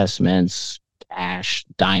property, investments, cash,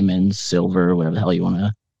 diamonds, silver, whatever the hell you want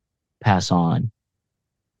to pass on.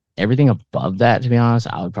 Everything above that, to be honest,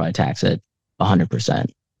 I would probably tax it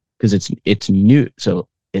 100%, because it's new. So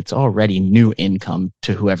it's already new income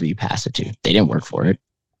to whoever you pass it to. They didn't work for it.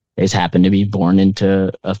 They just happen to be born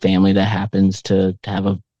into a family that happens to have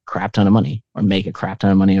a crap ton of money or make a crap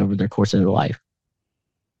ton of money over their course of their life.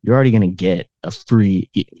 You're already going to get a free,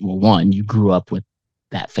 well, one, you grew up with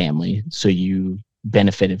that family. So you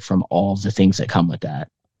benefited from all the things that come with that.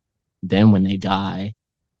 Then when they die,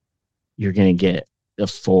 you're going to get a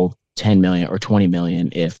full 10 million or 20 million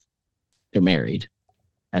if they're married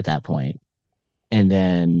at that point. And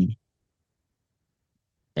then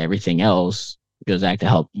everything else goes back to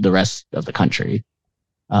help the rest of the country.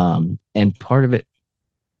 And part of it,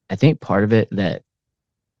 I think part of it that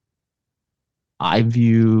I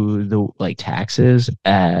view the like taxes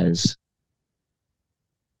as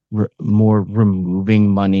more removing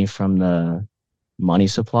money from the money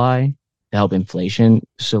supply to help inflation.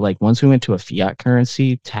 So like once we went to a fiat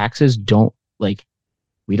currency, taxes don't like,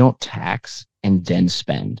 we don't tax and then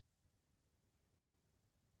spend.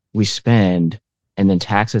 We spend and then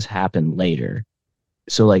taxes happen later.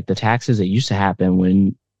 So like the taxes that used to happen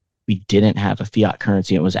when we didn't have a fiat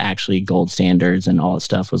currency, it was actually gold standards and all that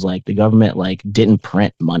stuff, was like the government like didn't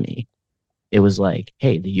print money. It was like,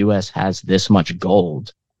 hey, the US has this much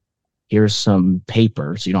gold. Here's some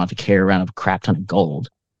paper so you don't have to carry around a crap ton of gold.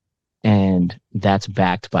 And that's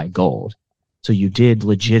backed by gold. So you did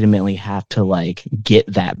legitimately have to like get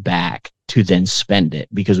that back to then spend it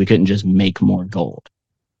because we couldn't just make more gold.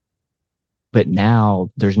 But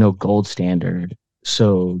now there's no gold standard.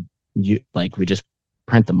 So you like we just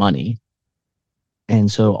print the money.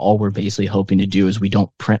 And so all we're basically hoping to do is we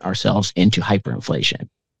don't print ourselves into hyperinflation.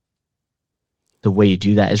 The way you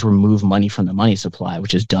do that is remove money from the money supply,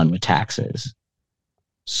 which is done with taxes.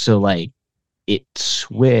 So like it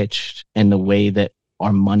switched, and the way that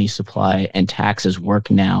our money supply and taxes work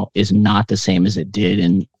now is not the same as it did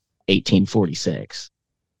in 1846.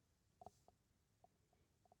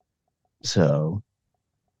 So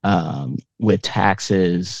with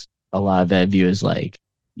taxes, a lot of that view is like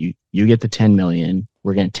you get the 10 million,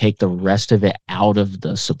 we're going to take the rest of it out of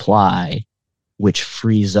the supply, which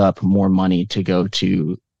frees up more money to go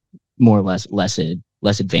to more or less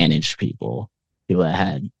advantaged people that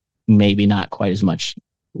had maybe not quite as much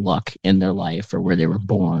luck in their life or where they were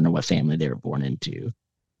born or what family they were born into,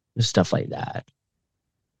 stuff like that.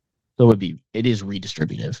 So it is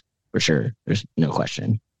redistributive for sure. There's no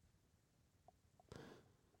question.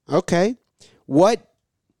 Okay. What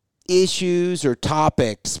issues or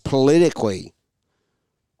topics politically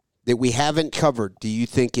that we haven't covered do you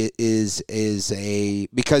think it is a,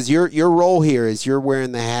 because your role here is you're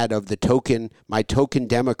wearing the hat of my token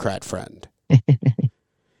Democrat friend.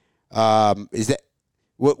 Is that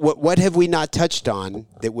what have we not touched on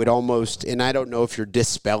that would almost, and I don't know if you're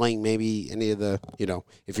dispelling maybe any of the,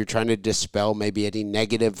 if you're trying to dispel maybe any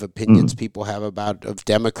negative opinions people have of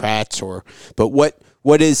Democrats, but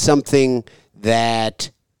what is something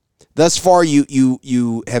that thus far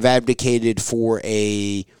you have advocated for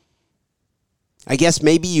I guess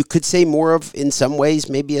maybe you could say more of, in some ways,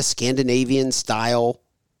 maybe a Scandinavian style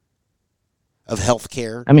of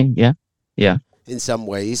healthcare. I mean, yeah. In some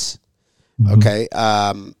ways. Mm-hmm. Okay.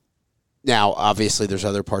 Now, obviously, there's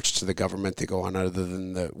other parts to the government that go on other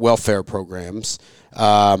than the welfare programs.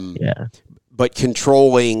 But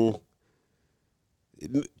controlling,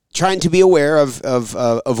 trying to be aware of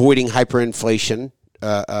avoiding hyperinflation,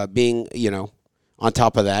 being, on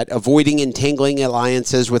top of that, avoiding entangling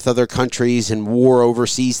alliances with other countries and war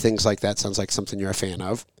overseas, things like that. Sounds like something you're a fan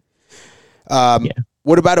of.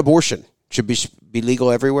 What about abortion? Should be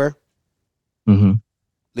legal everywhere? Mm-hmm.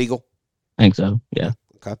 Legal? I think so, yeah.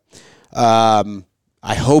 Okay. I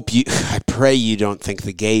pray you don't think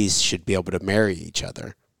the gays should be able to marry each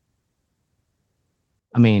other.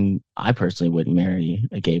 I mean, I personally wouldn't marry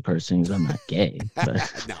a gay person because I'm not gay.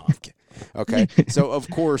 But. No, I'm kidding. Okay. So, of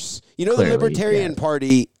course, Clearly, the Libertarian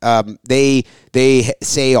Party, they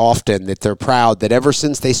say often that they're proud that ever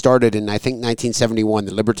since they started in, I think, 1971,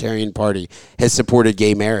 the Libertarian Party has supported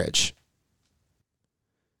gay marriage.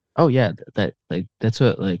 Oh, yeah. That's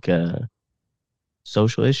what,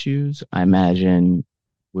 social issues, I imagine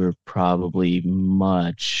we're probably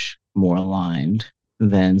much more aligned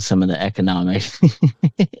than some of the economic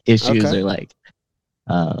issues or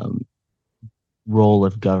role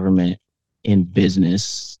of government in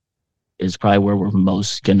business is probably where we're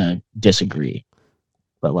most gonna disagree.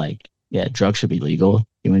 But drugs should be legal.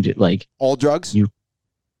 You want to do all drugs?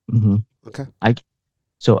 Mm-hmm. Okay.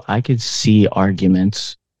 I could see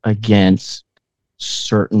arguments against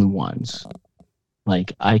certain ones.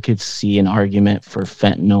 I could see an argument for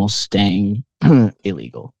fentanyl staying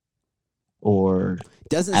illegal, or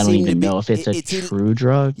doesn't I don't seem even to be, know if it's a true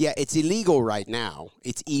drug. Yeah, it's illegal right now.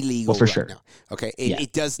 It's illegal for right sure. now. Okay,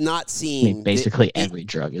 it does not seem. I mean, basically every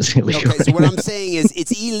drug is illegal. Okay, so what I'm saying is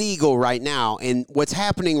it's illegal right now, and what's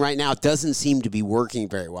happening right now doesn't seem to be working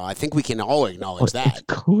very well. I think we can all acknowledge that.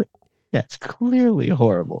 It's clearly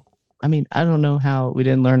horrible. I mean, I don't know how we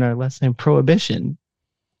didn't learn our lesson in prohibition.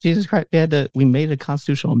 Jesus Christ, we made a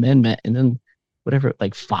constitutional amendment, and then whatever,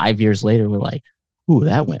 like 5 years later, we're like, ooh,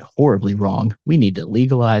 that went horribly wrong. We need to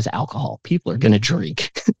legalize alcohol. People are gonna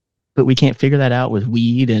drink. But we can't figure that out with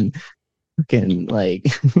weed and fucking like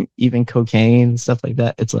even cocaine and stuff like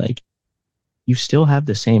that. It's like you still have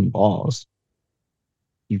the same laws.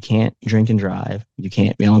 You can't drink and drive. You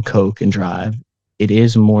can't be on coke and drive. It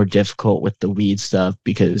is more difficult with the weed stuff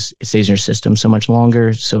because it stays in your system so much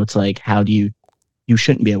longer. So it's like, how do you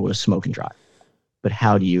shouldn't be able to smoke and drive, but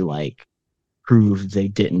how do you like prove they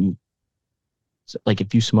didn't? So, like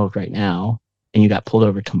if you smoke right now and you got pulled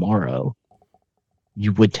over tomorrow,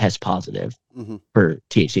 you would test positive for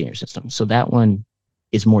THC in your system. So that one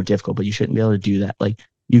is more difficult, but you shouldn't be able to do that. Like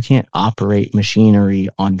you can't operate machinery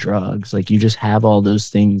on drugs. Like you just have all those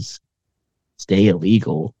things stay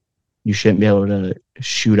illegal. You shouldn't be able to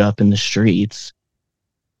shoot up in the streets.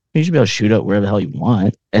 You should be able to shoot up wherever the hell you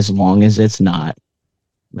want, as long as it's not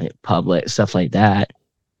like public stuff like that.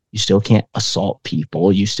 You still can't assault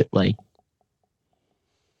people. You still like,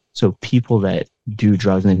 so people that do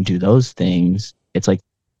drugs and do those things, it's like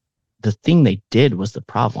the thing they did was the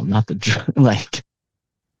problem, not the drug. Like,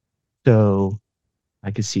 so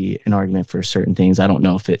I could see an argument for certain things. I don't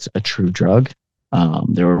know if it's a true drug.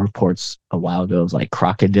 There were reports a while ago of like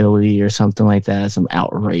crocodile or something like that, some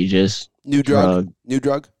outrageous new drug,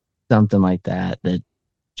 something like that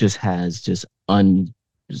just has just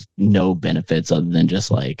no benefits other than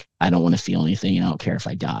just like, I don't want to feel anything and I don't care if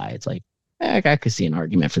I die. It's like, I could see an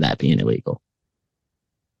argument for that being illegal.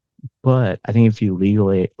 But I think if you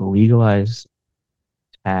legalize,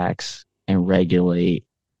 tax, and regulate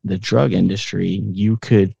the drug industry, you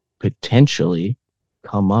could potentially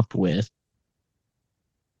come up with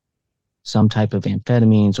some type of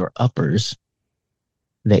amphetamines or uppers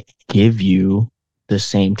that give you the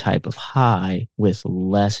same type of high with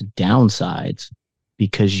less downsides,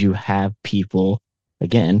 because you have people,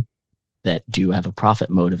 again, that do have a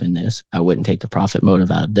profit motive in this. I wouldn't take the profit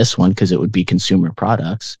motive out of this one because it would be consumer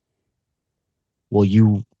products. Well,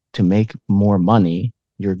 to make more money,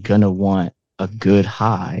 you're going to want a good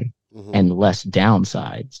high and less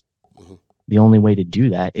downsides. The only way to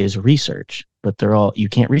do that is research, but you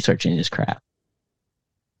can't research any of this crap.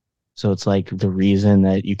 So it's like the reason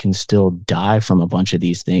that you can still die from a bunch of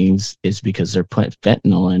these things is because they're putting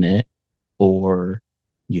fentanyl in it, or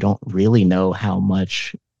you don't really know how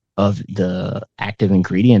much of the active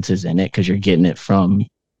ingredients is in it because you're getting it from,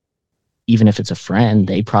 even if it's a friend,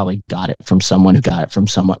 they probably got it from someone who got it from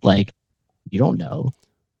someone, like, you don't know.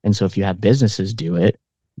 And so if you have businesses do it,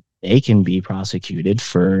 they can be prosecuted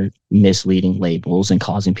for misleading labels and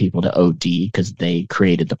causing people to OD because they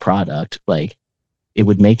created the product. Like, it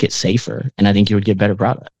would make it safer, and I think you would get better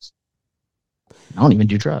products. I don't even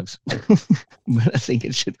do drugs, but I think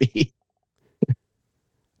it should be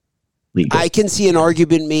legal. I can see an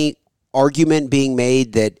argument being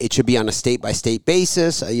made that it should be on a state-by-state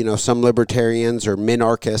basis. Some libertarians or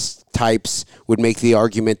minarchist types would make the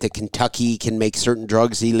argument that Kentucky can make certain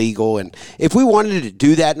drugs illegal. And if we wanted to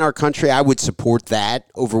do that in our country, I would support that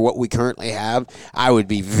over what we currently have. I would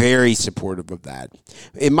be very supportive of that.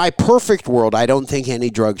 In my perfect world, I don't think any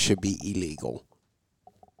drug should be illegal.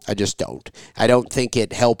 I just don't. I don't think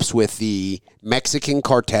it helps with the Mexican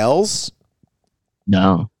cartels.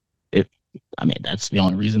 No. That's the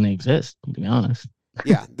only reason they exist, to be honest.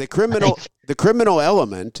 Yeah, the criminal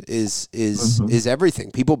element is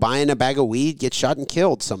everything. People buying a bag of weed get shot and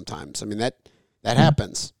killed sometimes. I mean, that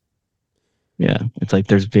happens. Yeah, it's like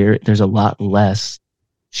there's a lot less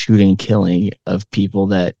shooting, killing of people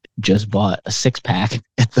that just bought a 6-pack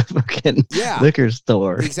at the fucking liquor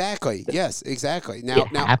store. Exactly. Yes, exactly. Now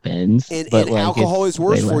happens, and like, alcohol is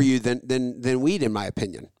worse for you than weed, in my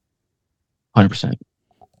opinion. 100%.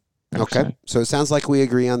 Okay, so it sounds like we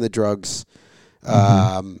agree on the drugs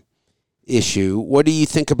issue. What do you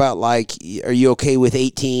think about, like, are you okay with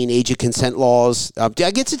 18 age of consent laws? I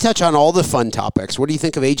get to touch on all the fun topics. What do you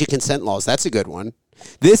think of age of consent laws? That's a good one.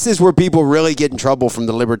 This is where people really get in trouble from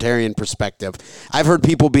the libertarian perspective. I've heard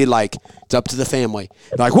people be like, it's up to the family.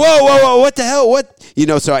 Like, whoa, what the hell? What?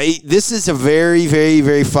 This is a very, very,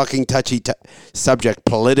 very fucking touchy subject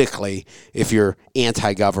politically if you're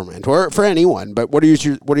anti-government or for anyone. But what are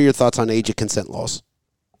your thoughts on age of consent laws?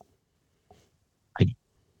 I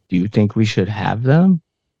do think we should have them.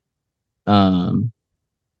 The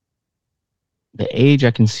age, I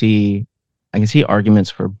can see arguments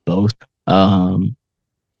for both.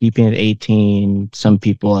 Keeping it 18, some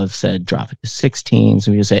people have said drop it to 16.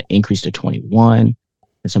 Some people say increase to 21,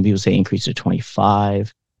 and some people say increase to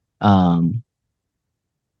 25.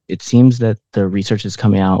 It it seems that the research is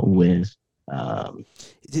coming out with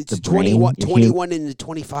It's the brain. 21 into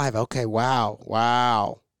 25. Okay, wow.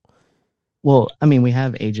 Wow. Well, I mean, we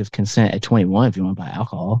have age of consent at 21 if you want to buy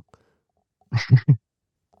alcohol.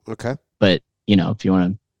 Okay. But, if you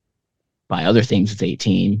want to buy other things, it's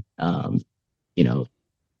 18. I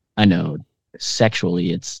know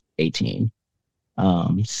sexually it's 18.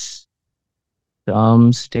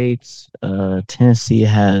 Some states, Tennessee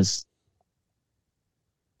has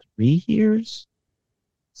 3 years.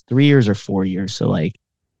 It's 3 years or 4 years. So, like,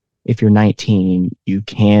 if you're 19, you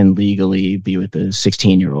can legally be with a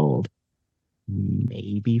 16-year-old.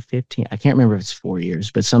 Maybe 15. I can't remember if it's 4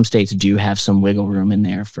 years, but some states do have some wiggle room in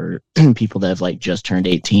there for people that have like just turned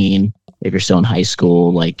 18. If you're still in high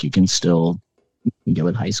school, like you can still get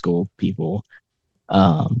with high school people.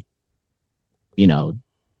 Um,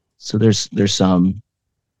 so there's some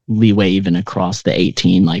leeway even across the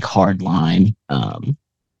 18 like hard line,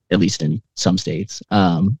 at least in some states.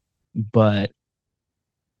 But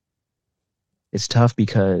it's tough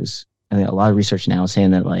because I think a lot of research now is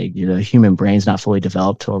saying that like the human brain's not fully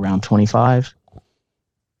developed till around 25.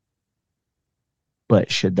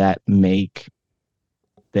 But should that make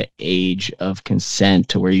the age of consent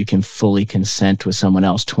to where you can fully consent with someone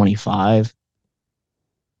else 25?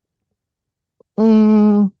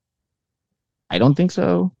 I don't think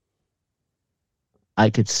so. I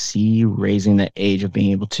could see raising the age of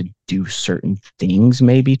being able to do certain things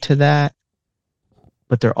maybe to that.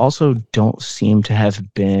 But there also don't seem to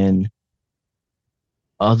have been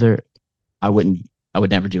other. I would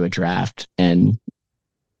never do a draft, and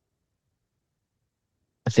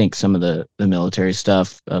I think some of the military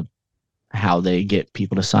stuff of how they get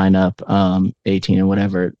people to sign up 18 and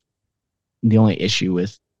whatever, the only issue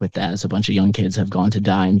with that is a bunch of young kids have gone to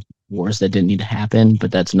die in wars that didn't need to happen,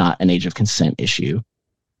 but that's not an age of consent issue.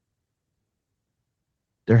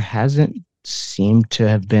 There hasn't seemed to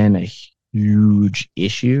have been a huge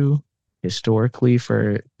issue historically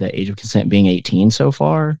for the age of consent being 18 so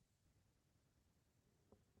far.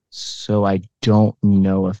 So I don't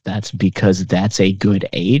know if that's because that's a good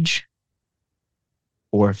age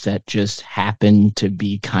or if that just happened to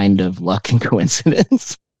be kind of luck and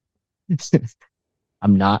coincidence.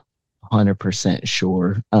 I'm not 100%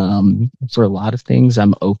 sure. For a lot of things,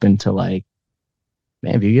 I'm open to like,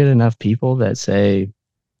 man, if you get enough people that say,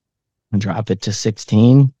 drop it to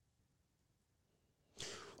 16,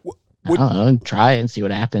 I don't know, try it and see what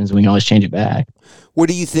happens. We can always change it back. What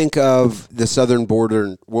do you think of the southern border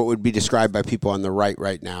and what would be described by people on the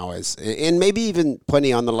right now as, and maybe even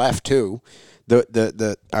plenty on the left too,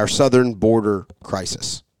 our southern border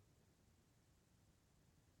crisis?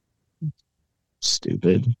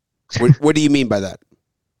 Stupid. What do you mean by that?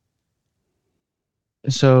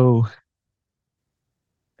 So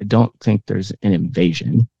I don't think there's an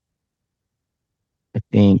invasion. I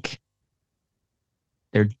think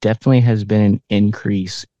there definitely has been an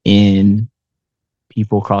increase in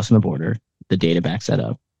people crossing the border. The data backs that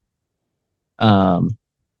up.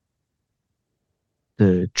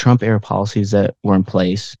 The Trump era policies that were in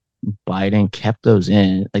place, Biden kept those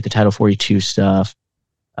in, like the Title 42 stuff,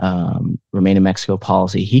 Remain in Mexico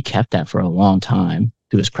policy. He kept that for a long time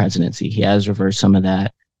through his presidency. He has reversed some of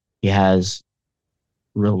that. He has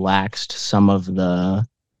relaxed some of the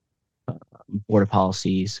border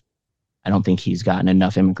policies. I don't think he's gotten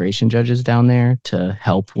enough immigration judges down there to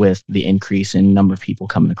help with the increase in number of people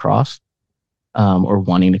coming across or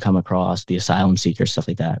wanting to come across, the asylum seekers, stuff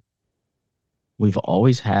like that. We've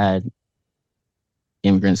always had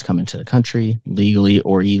immigrants come into the country legally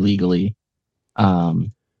or illegally.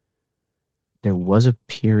 There was a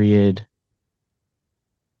period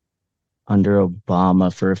under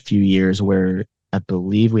Obama for a few years where I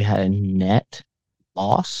believe we had a net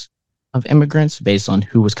loss of immigrants based on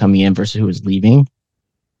who was coming in versus who was leaving.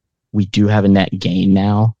 We do have a net gain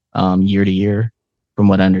now, year to year, from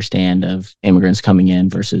what I understand, of immigrants coming in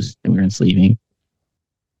versus immigrants leaving.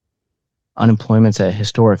 Unemployment's at a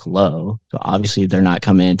historic low, so obviously they're not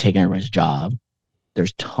coming in and taking everybody's job.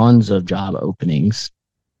 There's tons of job openings.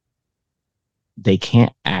 They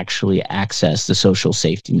can't actually access the social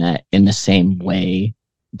safety net in the same way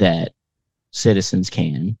that citizens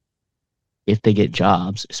can if they get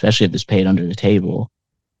jobs, especially if it's paid under the table,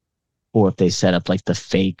 or if they set up like the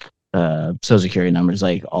fake social security numbers,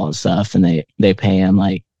 like all this stuff, and they pay them,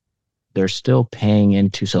 like they're still paying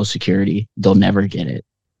into social security. They'll never get it.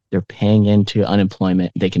 They're paying into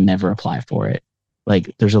unemployment. They can never apply for it.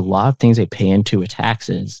 Like there's a lot of things they pay into with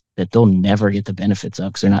taxes that they'll never get the benefits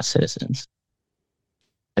of because they're not citizens.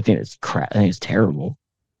 I think it's crap. I think it's terrible.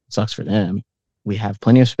 It sucks for them. We have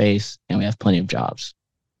plenty of space and we have plenty of jobs.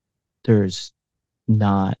 There's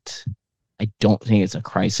not, I don't think it's a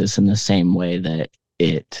crisis in the same way that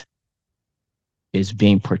it is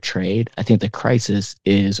being portrayed. I think the crisis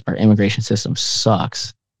is our immigration system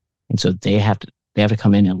sucks. And so they have to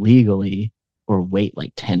come in illegally or wait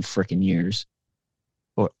like 10 freaking years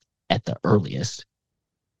or at the earliest.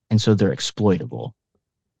 And so they're exploitable.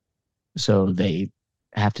 So they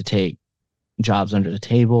have to take jobs under the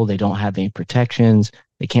table. They don't have any protections.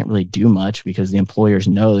 They can't really do much because the employers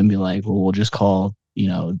know and be like, well, we'll just call,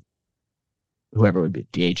 whoever would be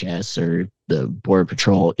DHS or the Border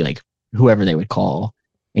Patrol, like whoever they would call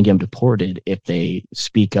and get them deported if they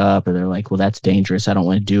speak up or they're like, well, that's dangerous. I don't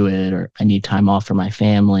want to do it. Or I need time off for my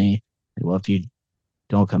family. Like, well, if you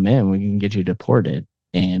don't come in, we can get you deported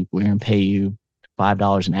and we're going to pay you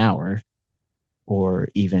 $5 an hour or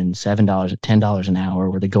even $7 or $10 an hour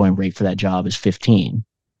where the going rate for that job is 15.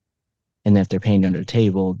 And if they're paying under the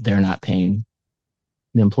table, the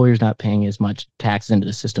employer's not paying as much taxes into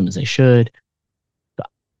the system as they should.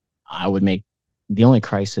 I would make the only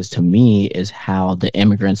crisis to me is how the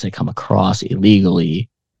immigrants that come across illegally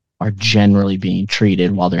are generally being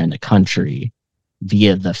treated while they're in the country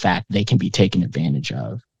via the fact they can be taken advantage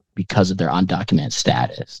of because of their undocumented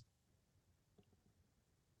status.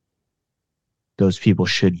 Those people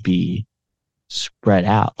should be spread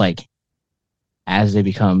out. Like, as they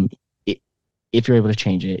become, if you're able to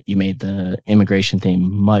change it, you made the immigration thing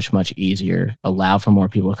much, much easier, allow for more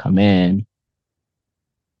people to come in,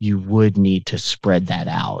 you would need to spread that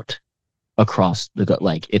out across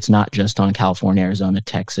like, it's not just on California, Arizona,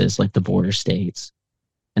 Texas, like the border states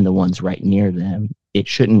and the ones right near them. It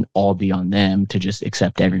shouldn't all be on them to just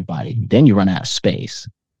accept everybody. Then you run out of space.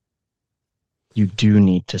 You do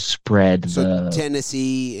need to spread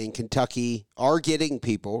Tennessee and Kentucky are getting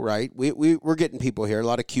people, right? We're getting people here. A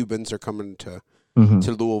lot of Cubans are coming to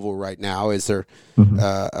Louisville right now. Is there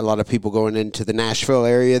a lot of people going into the Nashville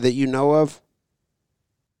area that you know of?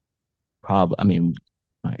 I mean,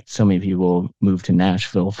 so many people move to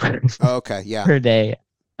Nashville per day.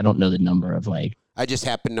 I don't know the number of I just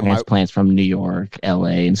happened to transplants from New York, LA,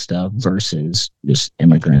 and stuff versus just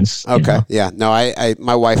immigrants. Okay, yeah. No,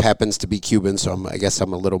 my wife happens to be Cuban, so I guess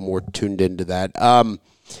I'm a little more tuned into that.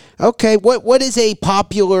 Okay, what is a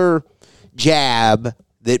popular jab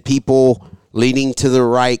that people leaning to the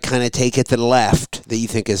right kind of take it to the left that you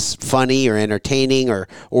think is funny or entertaining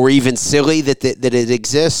or even silly that it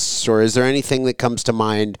exists? Or is there anything that comes to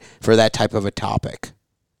mind for that type of a topic?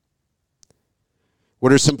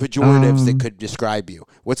 What are some pejoratives that could describe you?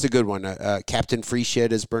 What's a good one? Captain Free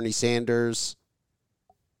Shit is Bernie Sanders.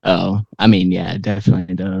 Oh, I mean, yeah, it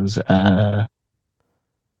definitely does. I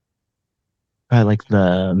like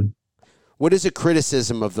What is a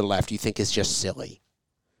criticism of the left you think is just silly?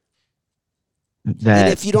 And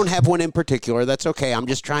if you don't have one in particular, that's okay. I'm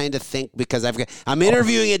just trying to think because I'm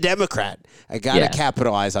interviewing a Democrat. I got to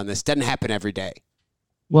capitalize on this. Doesn't happen every day.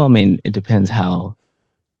 Well, I mean, it depends how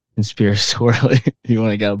conspiratorial you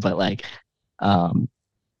want to go, but I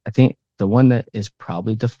think the one that is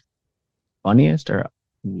probably the funniest or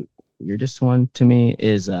weirdest one to me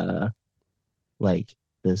is like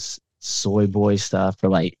this soy boy stuff for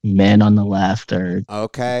like men on the left or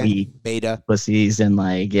beta pussies and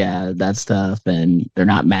that stuff, and they're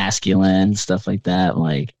not masculine, stuff like that.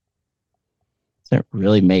 Like, doesn't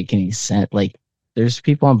really make any sense. Like, there's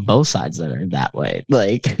people on both sides that are that way.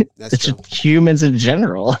 Like, it's just humans in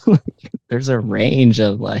general. There's a range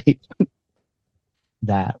of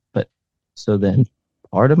that. But so then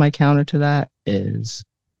part of my counter to that is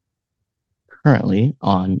currently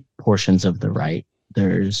on portions of the right,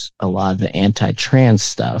 there's a lot of the anti-trans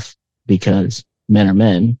stuff because men are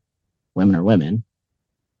men, women are women.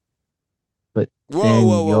 But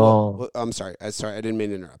whoa. I'm sorry. I didn't mean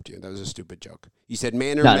to interrupt you. That was a stupid joke. You said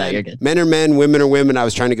men are men. No, you're good. Men are men, women are women. I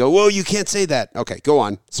was trying to go, whoa, you can't say that. Okay, go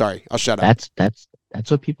on. Sorry, I'll shut up. That's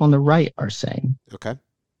what people on the right are saying. Okay.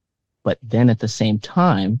 But then at the same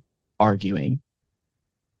time, arguing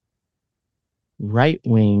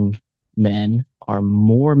right-wing men are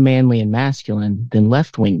more manly and masculine than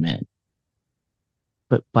left-wing men.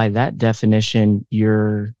 But by that definition,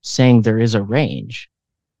 you're saying there is a range.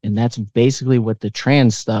 And that's basically what the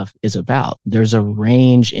trans stuff is about. There's a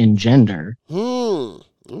range in gender.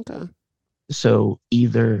 Okay. So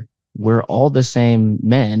either we're all the same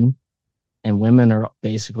men and women are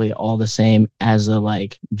basically all the same as a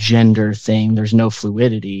gender thing. There's no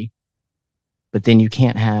fluidity. But then you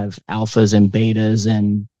can't have alphas and betas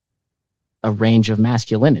and a range of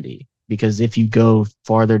masculinity, because if you go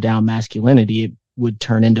farther down masculinity, it would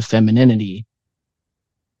turn into femininity,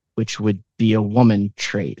 which would be a woman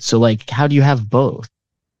trait. So how do you have both?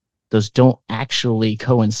 Those don't actually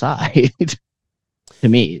coincide. To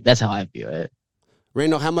me, that's how I view it.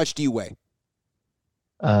 Randall, how much do you weigh?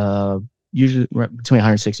 Uh, Usually between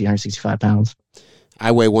 160, 165 pounds.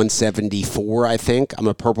 I weigh 174, I think. I'm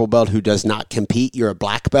a purple belt who does not compete. You're a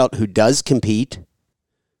black belt who does compete.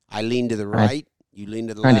 I lean to the right. You lean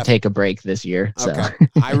to the Trying to left. take a break this year. So. Okay.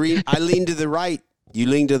 I lean to the right. You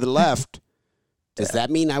lean to the left. Does that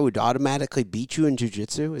mean I would automatically beat you in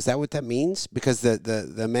jiu-jitsu? Is that what that means? Because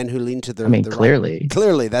the men who lean to the clearly. Right,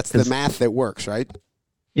 clearly that's the math that works, right?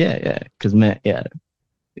 Yeah. Because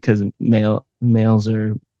males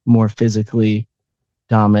are more physically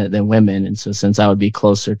dominant than women, and so since I would be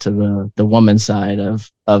closer to the woman side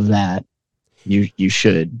of that, you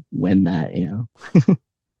should win that.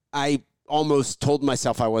 I almost told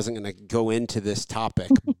myself I wasn't going to go into this topic,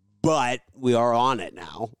 but we are on it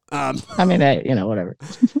now. Whatever.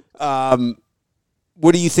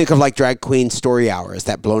 What do you think of like drag queen story hour? Is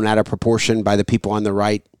that blown out of proportion by the people on the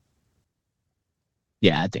right?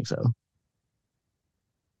 Yeah, I think so.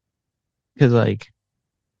 Because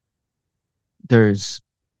there's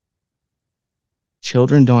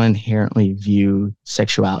children don't inherently view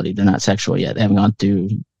sexuality. They're not sexual yet. They haven't gone through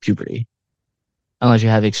puberty, unless you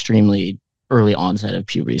have extremely early onset of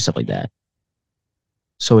puberty, stuff like that.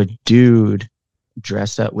 So a dude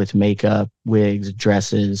dressed up with makeup, wigs,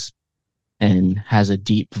 dresses, and has a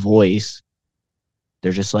deep voice,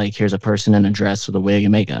 they're just like, here's a person in a dress with a wig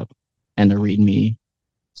and makeup, and they're reading me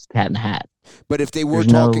Cat in the Hat. But if they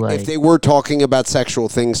were talking about sexual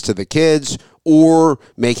things to the kids or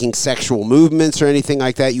making sexual movements or anything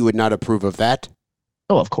like that, you would not approve of that?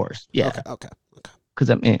 Oh, of course. Yeah. Okay. Because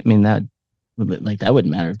that that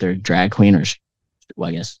wouldn't matter if they're a drag queen or,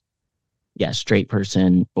 straight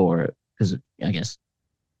person, or because I guess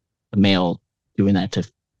a male doing that to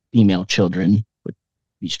female children would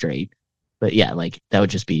be straight. But yeah, that would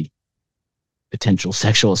just be potential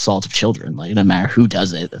sexual assault of children. It doesn't matter who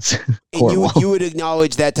does it. That's horrible. And you would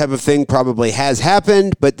acknowledge that type of thing probably has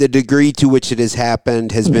happened, but the degree to which it has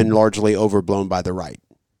happened has been largely overblown by the right.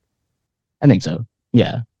 I think so.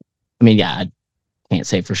 Yeah. I can't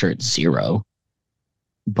say for sure it's zero,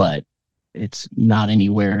 but it's not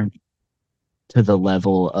anywhere to the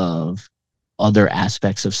level of other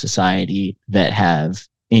aspects of society that have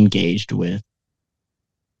engaged with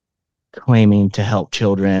claiming to help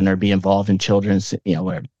children or be involved in children's,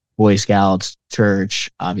 where Boy Scouts,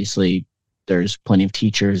 church, obviously there's plenty of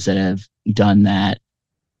teachers that have done that.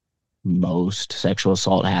 Most sexual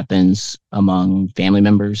assault happens among family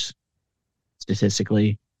members,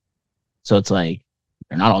 statistically. So it's they're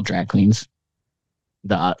not all drag queens.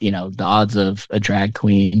 The odds of a drag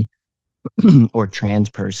queen or trans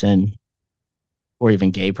person or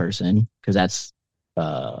even gay person, because that's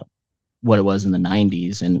what it was in the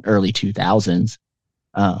 90s and early 2000s.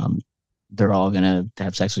 They're all going to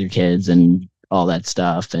have sex with your kids and all that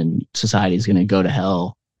stuff, and society's going to go to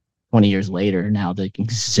hell 20 years later. Now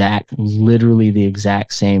literally the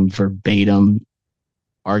exact same verbatim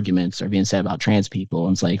arguments are being said about trans people.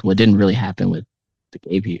 And it's it didn't really happen with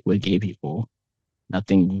gay people.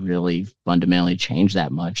 Nothing really fundamentally changed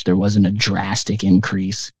that much. There wasn't a drastic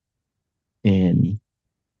increase in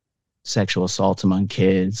sexual assaults among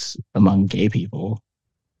kids, among gay people.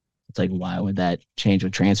 It's why would that change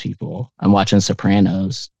with trans people? I'm watching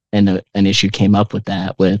Sopranos, and an issue came up with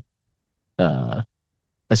that, with a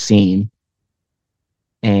scene,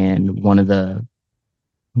 and one of the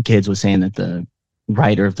kids was saying that the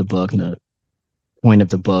writer of the book, and the point of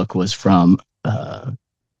the book was from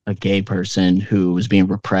a gay person who was being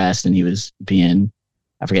repressed, and he was being,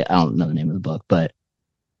 I don't know the name of the book, but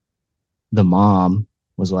the mom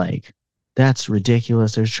was that's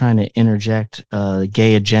ridiculous. They're trying to interject the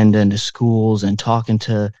gay agenda into schools and talking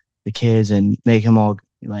to the kids and make them all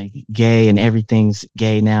gay, and everything's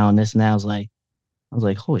gay now and this and that. I was like,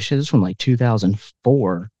 holy shit, this is from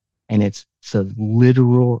 2004, and it's the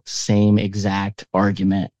literal same exact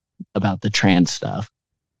argument about the trans stuff.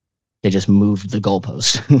 They just moved the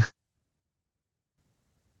goalpost.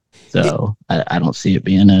 So I don't see it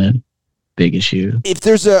being a big issue. If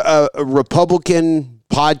there's a Republican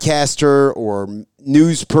podcaster or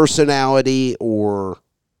news personality or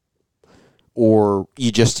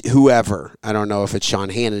you just whoever, I don't know if it's Sean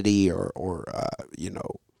Hannity or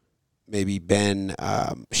maybe Ben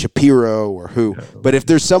Shapiro or who, but if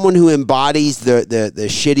there's someone who embodies the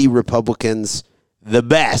shitty Republicans the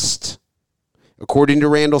best, according to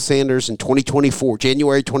Randall Sanders in 2024,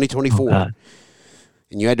 January 2024,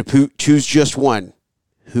 and you had to choose just one,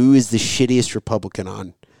 who is the shittiest Republican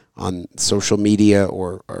on social media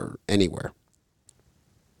or anywhere?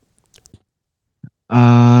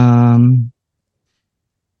 Man,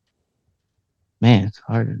 it's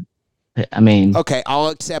hard. I mean, Okay, I'll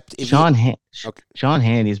accept. If okay. Sean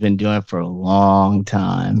Hannity's been doing it for a long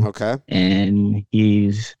time. Okay. And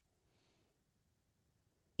he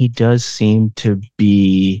does seem to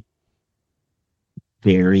be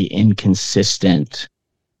very inconsistent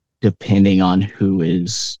depending on who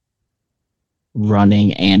is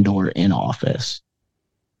running and or in office.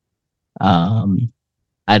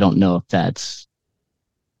 I don't know if that's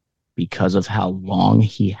because of how long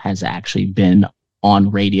he has actually been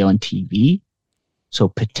on radio and TV. So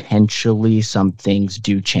potentially some things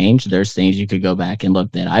do change. There's things you could go back and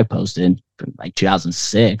look that I posted from like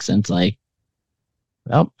 2006, and it's like,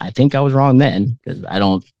 well, I think I was wrong then because I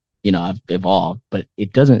don't, I've evolved, but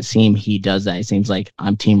it doesn't seem he does that. It seems like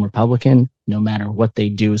I'm team Republican. No matter what they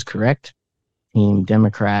do is correct. Team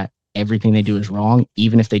Democrat, everything they do is wrong,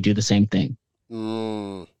 even if they do the same thing.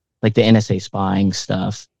 Like the NSA spying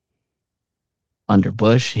stuff under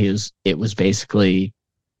Bush, it was basically,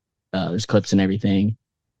 there's clips and everything.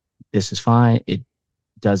 This is fine. It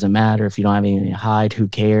doesn't matter if you don't have anything to hide. Who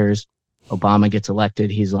cares? Obama gets elected.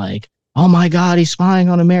 He's like, oh my God, he's spying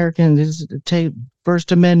on Americans. This is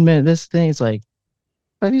First Amendment, this thing. It's like,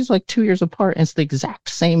 but he's like 2 years apart and it's the exact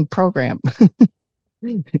same program.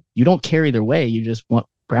 You don't care either way. You just want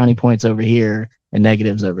brownie points over here and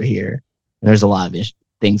negatives over here. And there's a lot of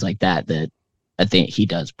things like that I think he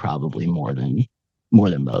does probably more than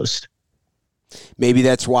most. Maybe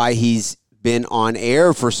that's why he's been on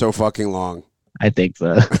air for so fucking long. I think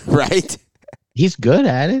so. Right? He's good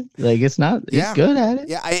at it. Like, it's not, he's good at it.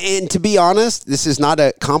 Yeah. And to be honest, this is not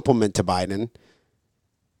a compliment to Biden,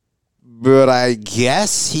 but I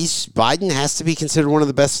guess Biden has to be considered one of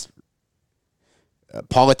the best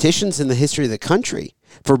politicians in the history of the country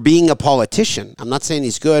for being a politician. I'm not saying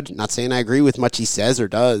he's good. I'm not saying I agree with much he says or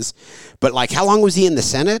does, but like, how long was he in the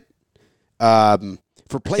Senate?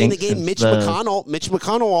 For playing the game, Mitch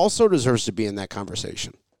McConnell also deserves to be in that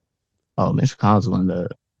conversation. Oh, Mitch McConnell's one of the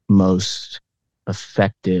most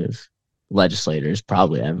effective legislators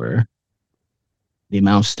probably ever. The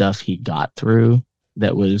amount of stuff he got through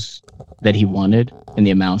that he wanted, and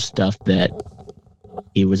the amount of stuff that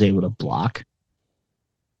he was able to block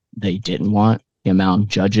that he didn't want, the amount of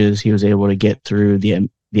judges he was able to get through, the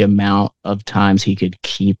amount of times he could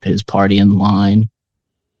keep his party in line,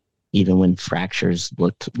 even when fractures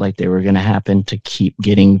looked like they were going to happen, to keep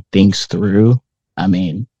getting things through. I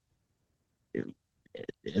mean,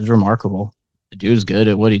 it was remarkable. The dude's good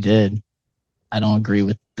at what he did. I don't agree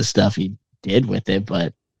with the stuff he did with it,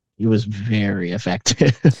 but he was very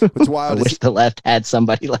effective. What's wild I wish the left had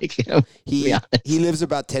somebody like him. He lives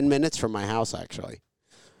about 10 minutes from my house, actually.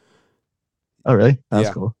 Oh, really?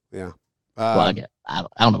 That's cool. Yeah. Well, I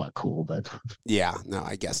don't know about cool, but yeah, no,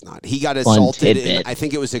 I guess not. He got assaulted in, I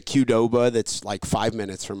think it was a Qdoba that's like 5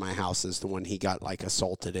 minutes from my house is the one he got like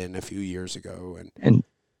assaulted in a few years ago. And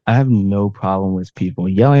I have no problem with people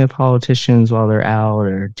yelling at politicians while they're out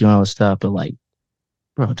or doing all this stuff, but like,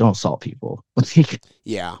 bro, don't assault people.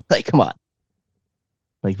 Yeah. Like, come on.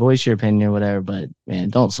 Like, voice your opinion or whatever, but man,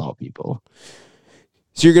 don't assault people.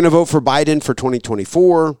 So you're going to vote for Biden for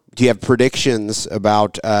 2024. Do you have predictions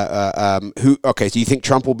about who? Okay, so you think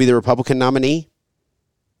Trump will be the Republican nominee?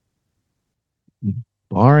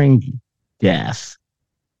 Barring death.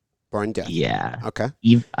 Barring death. Yeah. Okay.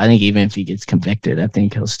 I think even if he gets convicted, I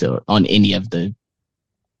think he'll still, on any of the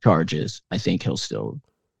charges, I think he'll still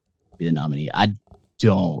be the nominee. I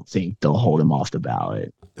don't think they'll hold him off the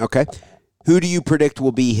ballot. Okay. Who do you predict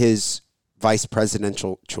will be his vice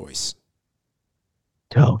presidential choice?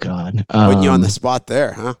 Oh, God. Putting you on the spot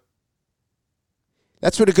there, huh?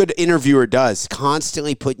 That's what a good interviewer does.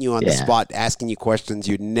 Constantly putting you on the spot, asking you questions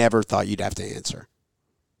you never thought you'd have to answer.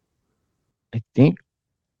 I think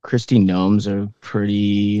Kristi Noem's a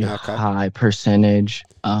pretty high percentage.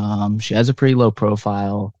 She has a pretty low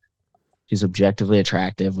profile. She's objectively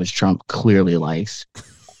attractive, which Trump clearly likes.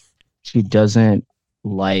 She doesn't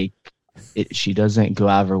like it. She doesn't go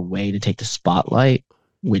out of her way to take the spotlight,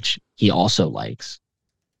 which he also likes.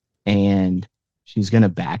 And she's going to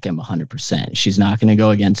back him 100%. She's not going to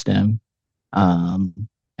go against him. I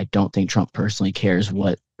don't think Trump personally cares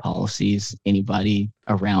what policies anybody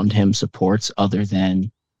around him supports other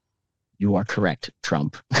than, you are correct,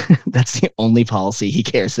 Trump. That's the only policy he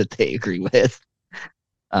cares that they agree with,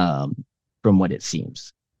 from what it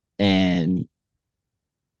seems. And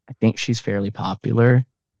I think she's fairly popular.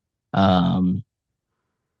 It'll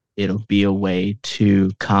be a way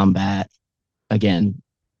to combat, again,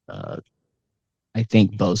 I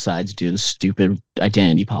think both sides do the stupid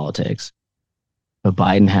identity politics. But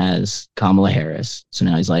Biden has Kamala Harris. So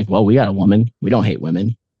now he's like, well, we got a woman. We don't hate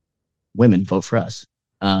women. Women, vote for us.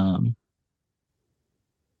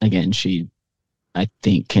 again, I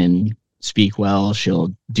think, can speak well.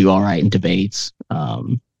 She'll do all right in debates.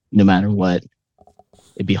 No matter what,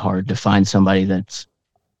 it'd be hard to find somebody that's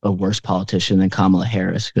a worse politician than Kamala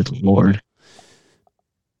Harris. Good Lord.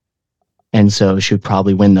 And so she would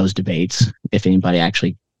probably win those debates if anybody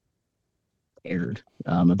actually cared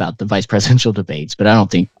about the vice presidential debates. But I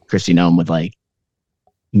don't think Kristi Noem would like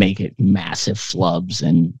make it massive flubs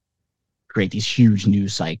and create these huge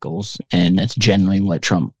news cycles. And that's generally what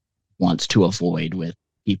Trump wants to avoid with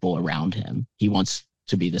people around him. He wants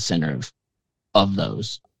to be the center of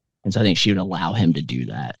those. And so I think she would allow him to do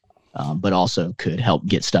that, but also could help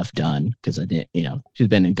get stuff done because she's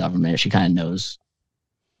been in government. She kind of knows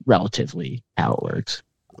relatively how it works.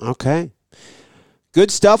 Okay.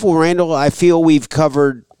 Good stuff. Well, Randall, I feel we've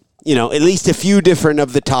covered, at least a few different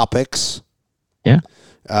of the topics. Yeah.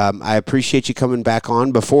 I appreciate you coming back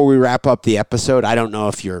on. Before we wrap up the episode, I don't know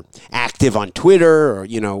if you're active on Twitter or,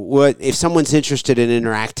 what, if someone's interested in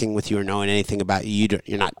interacting with you or knowing anything about you,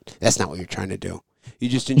 you're not, that's not what you're trying to do. You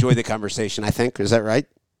just enjoy the conversation, I think. Is that right?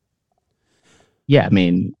 Yeah. I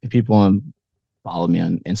mean, if people want to follow me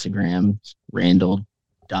on Instagram,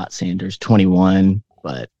 Randall.Sanders21,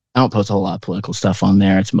 but I don't post a whole lot of political stuff on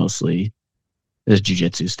there. It's mostly just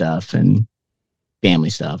jiu-jitsu stuff and family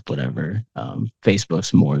stuff, whatever.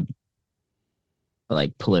 Facebook's more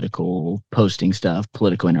like political posting stuff,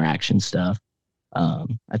 political interaction stuff. I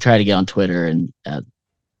tried to get on Twitter, and that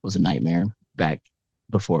was a nightmare back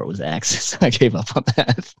before it was X, so I gave up on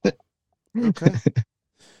that. Okay.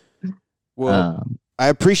 Well, I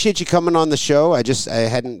appreciate you coming on the show. I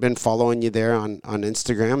hadn't been following you there on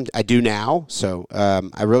Instagram. I do now. So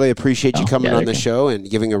I really appreciate you coming on the show and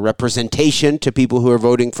giving a representation to people who are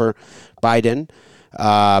voting for Biden.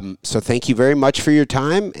 So thank you very much for your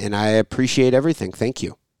time, and I appreciate everything. Thank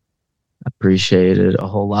you. I appreciate it a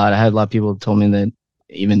whole lot. I had a lot of people tell me that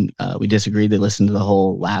even we disagreed. They listened to the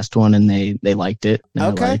whole last one and they liked it. And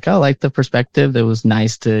okay. Like, I like the perspective. It was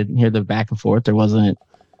nice to hear the back and forth. There wasn't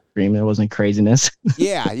screaming. There wasn't craziness.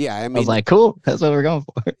 Yeah. I mean, I was like, cool. That's what we're going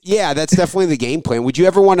for. Yeah, that's definitely the game plan. Would you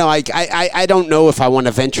ever want to I don't know if I want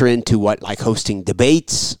to venture into hosting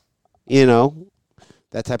debates,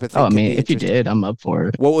 that type of thing. Oh, I mean, if you did, I'm up for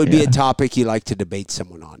it. What would be a topic you like to debate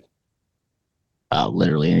someone on?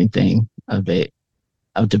 Literally anything. I've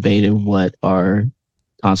debated what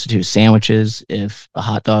constitute sandwiches, if a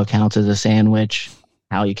hot dog counts as a sandwich,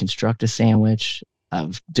 how you construct a sandwich.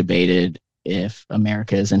 I've debated if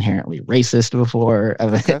America is inherently racist before.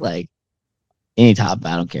 Okay. Like any topic,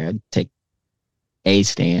 I don't care. I'd take a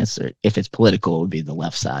stance, or if it's political, it would be the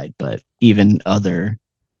left side. But even other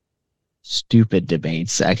stupid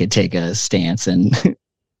debates, I could take a stance and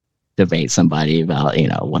debate somebody about,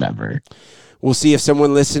 whatever. We'll see if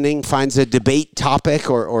someone listening finds a debate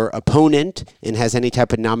topic or opponent and has any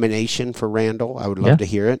type of nomination for Randall. I would love to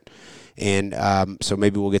hear it. And so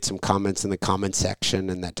maybe we'll get some comments in the comment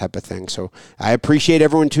section and that type of thing. So I appreciate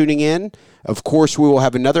everyone tuning in. Of course, we will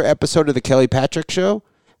have another episode of the Kelly Patrick Show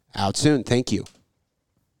out soon. Thank you.